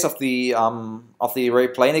the case of the ray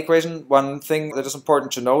plane equation, one thing that is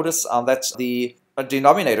important to notice that the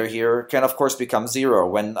denominator here can of course become 0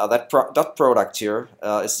 when that dot product here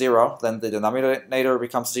is 0. Then the denominator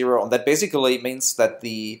becomes 0, and that basically means that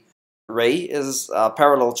the ray is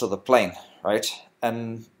parallel to the plane, right?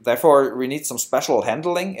 And therefore we need some special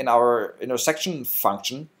handling in our intersection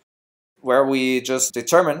function, where we just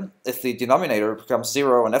determine if the denominator becomes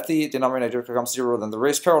 0, and if the denominator becomes 0, then the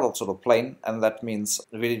ray is parallel to the plane, and that means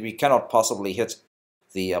we cannot possibly hit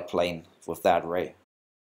the plane with that ray.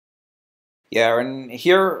 Yeah, and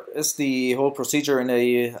here is the whole procedure in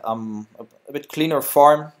a bit cleaner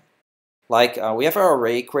form. Like, we have our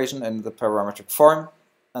ray equation in the parametric form,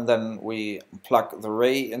 and then we plug the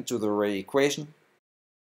ray into the ray equation.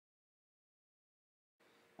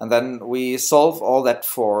 And then we solve all that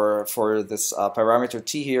for this parameter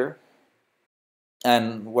t here.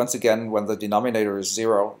 And once again, when the denominator is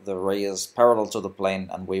 0, the ray is parallel to the plane,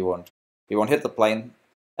 and we won't hit the plane.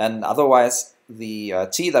 And otherwise, the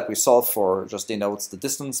t that we solve for just denotes the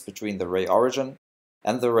distance between the ray origin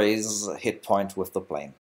and the ray's hit point with the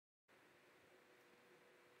plane.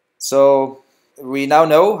 So we now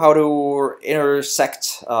know how to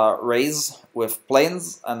intersect rays with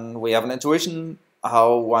planes, and we have an intuition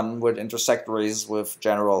how one would intersect rays with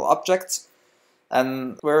general objects.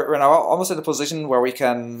 And we're now almost in a position where we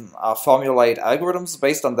can formulate algorithms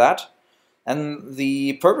based on that. And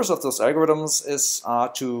the purpose of those algorithms is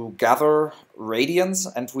to gather radiance,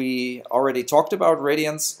 and we already talked about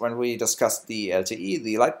radiance when we discussed the LTE,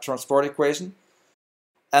 the light transport equation.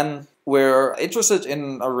 And we're interested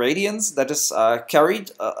in a radiance that is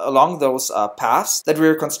carried along those paths that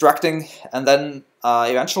we're constructing, and then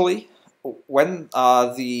eventually, when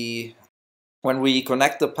we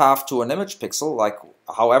connect the path to an image pixel, like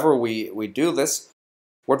however we do this,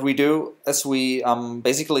 what we do is we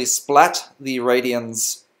basically splat the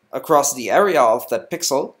radiance across the area of that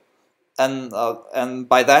pixel, and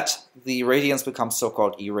by that the radiance becomes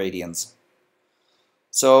so-called irradiance.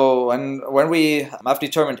 So when we have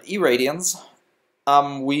determined irradiance,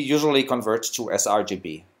 we usually convert to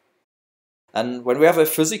sRGB. And when we have a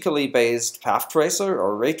physically based path tracer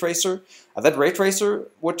or ray tracer, that ray tracer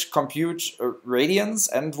would compute radiance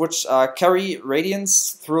and would carry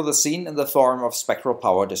radiance through the scene in the form of spectral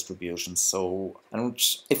power distributions. So, and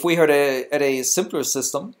if we had a simpler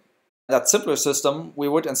system, that simpler system, we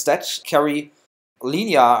would instead carry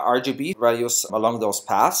linear RGB values along those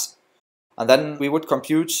paths, and then we would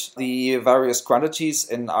compute the various quantities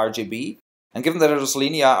in RGB. And given that it is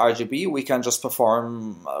linear RGB, we can just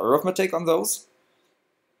perform arithmetic on those.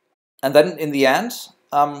 And then in the end,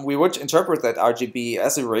 we would interpret that RGB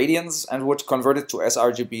as a radiance and would convert it to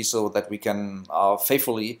sRGB so that we can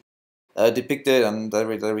faithfully depict it, and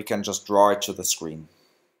that we can just draw it to the screen.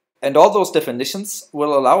 And all those definitions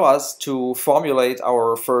will allow us to formulate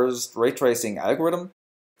our first ray tracing algorithm.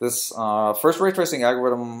 This first ray tracing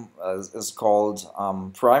algorithm is called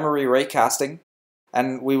primary ray casting.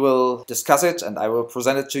 And we will discuss it, and I will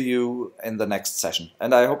present it to you in the next session.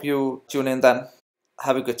 And I hope you tune in then.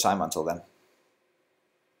 Have a good time until then.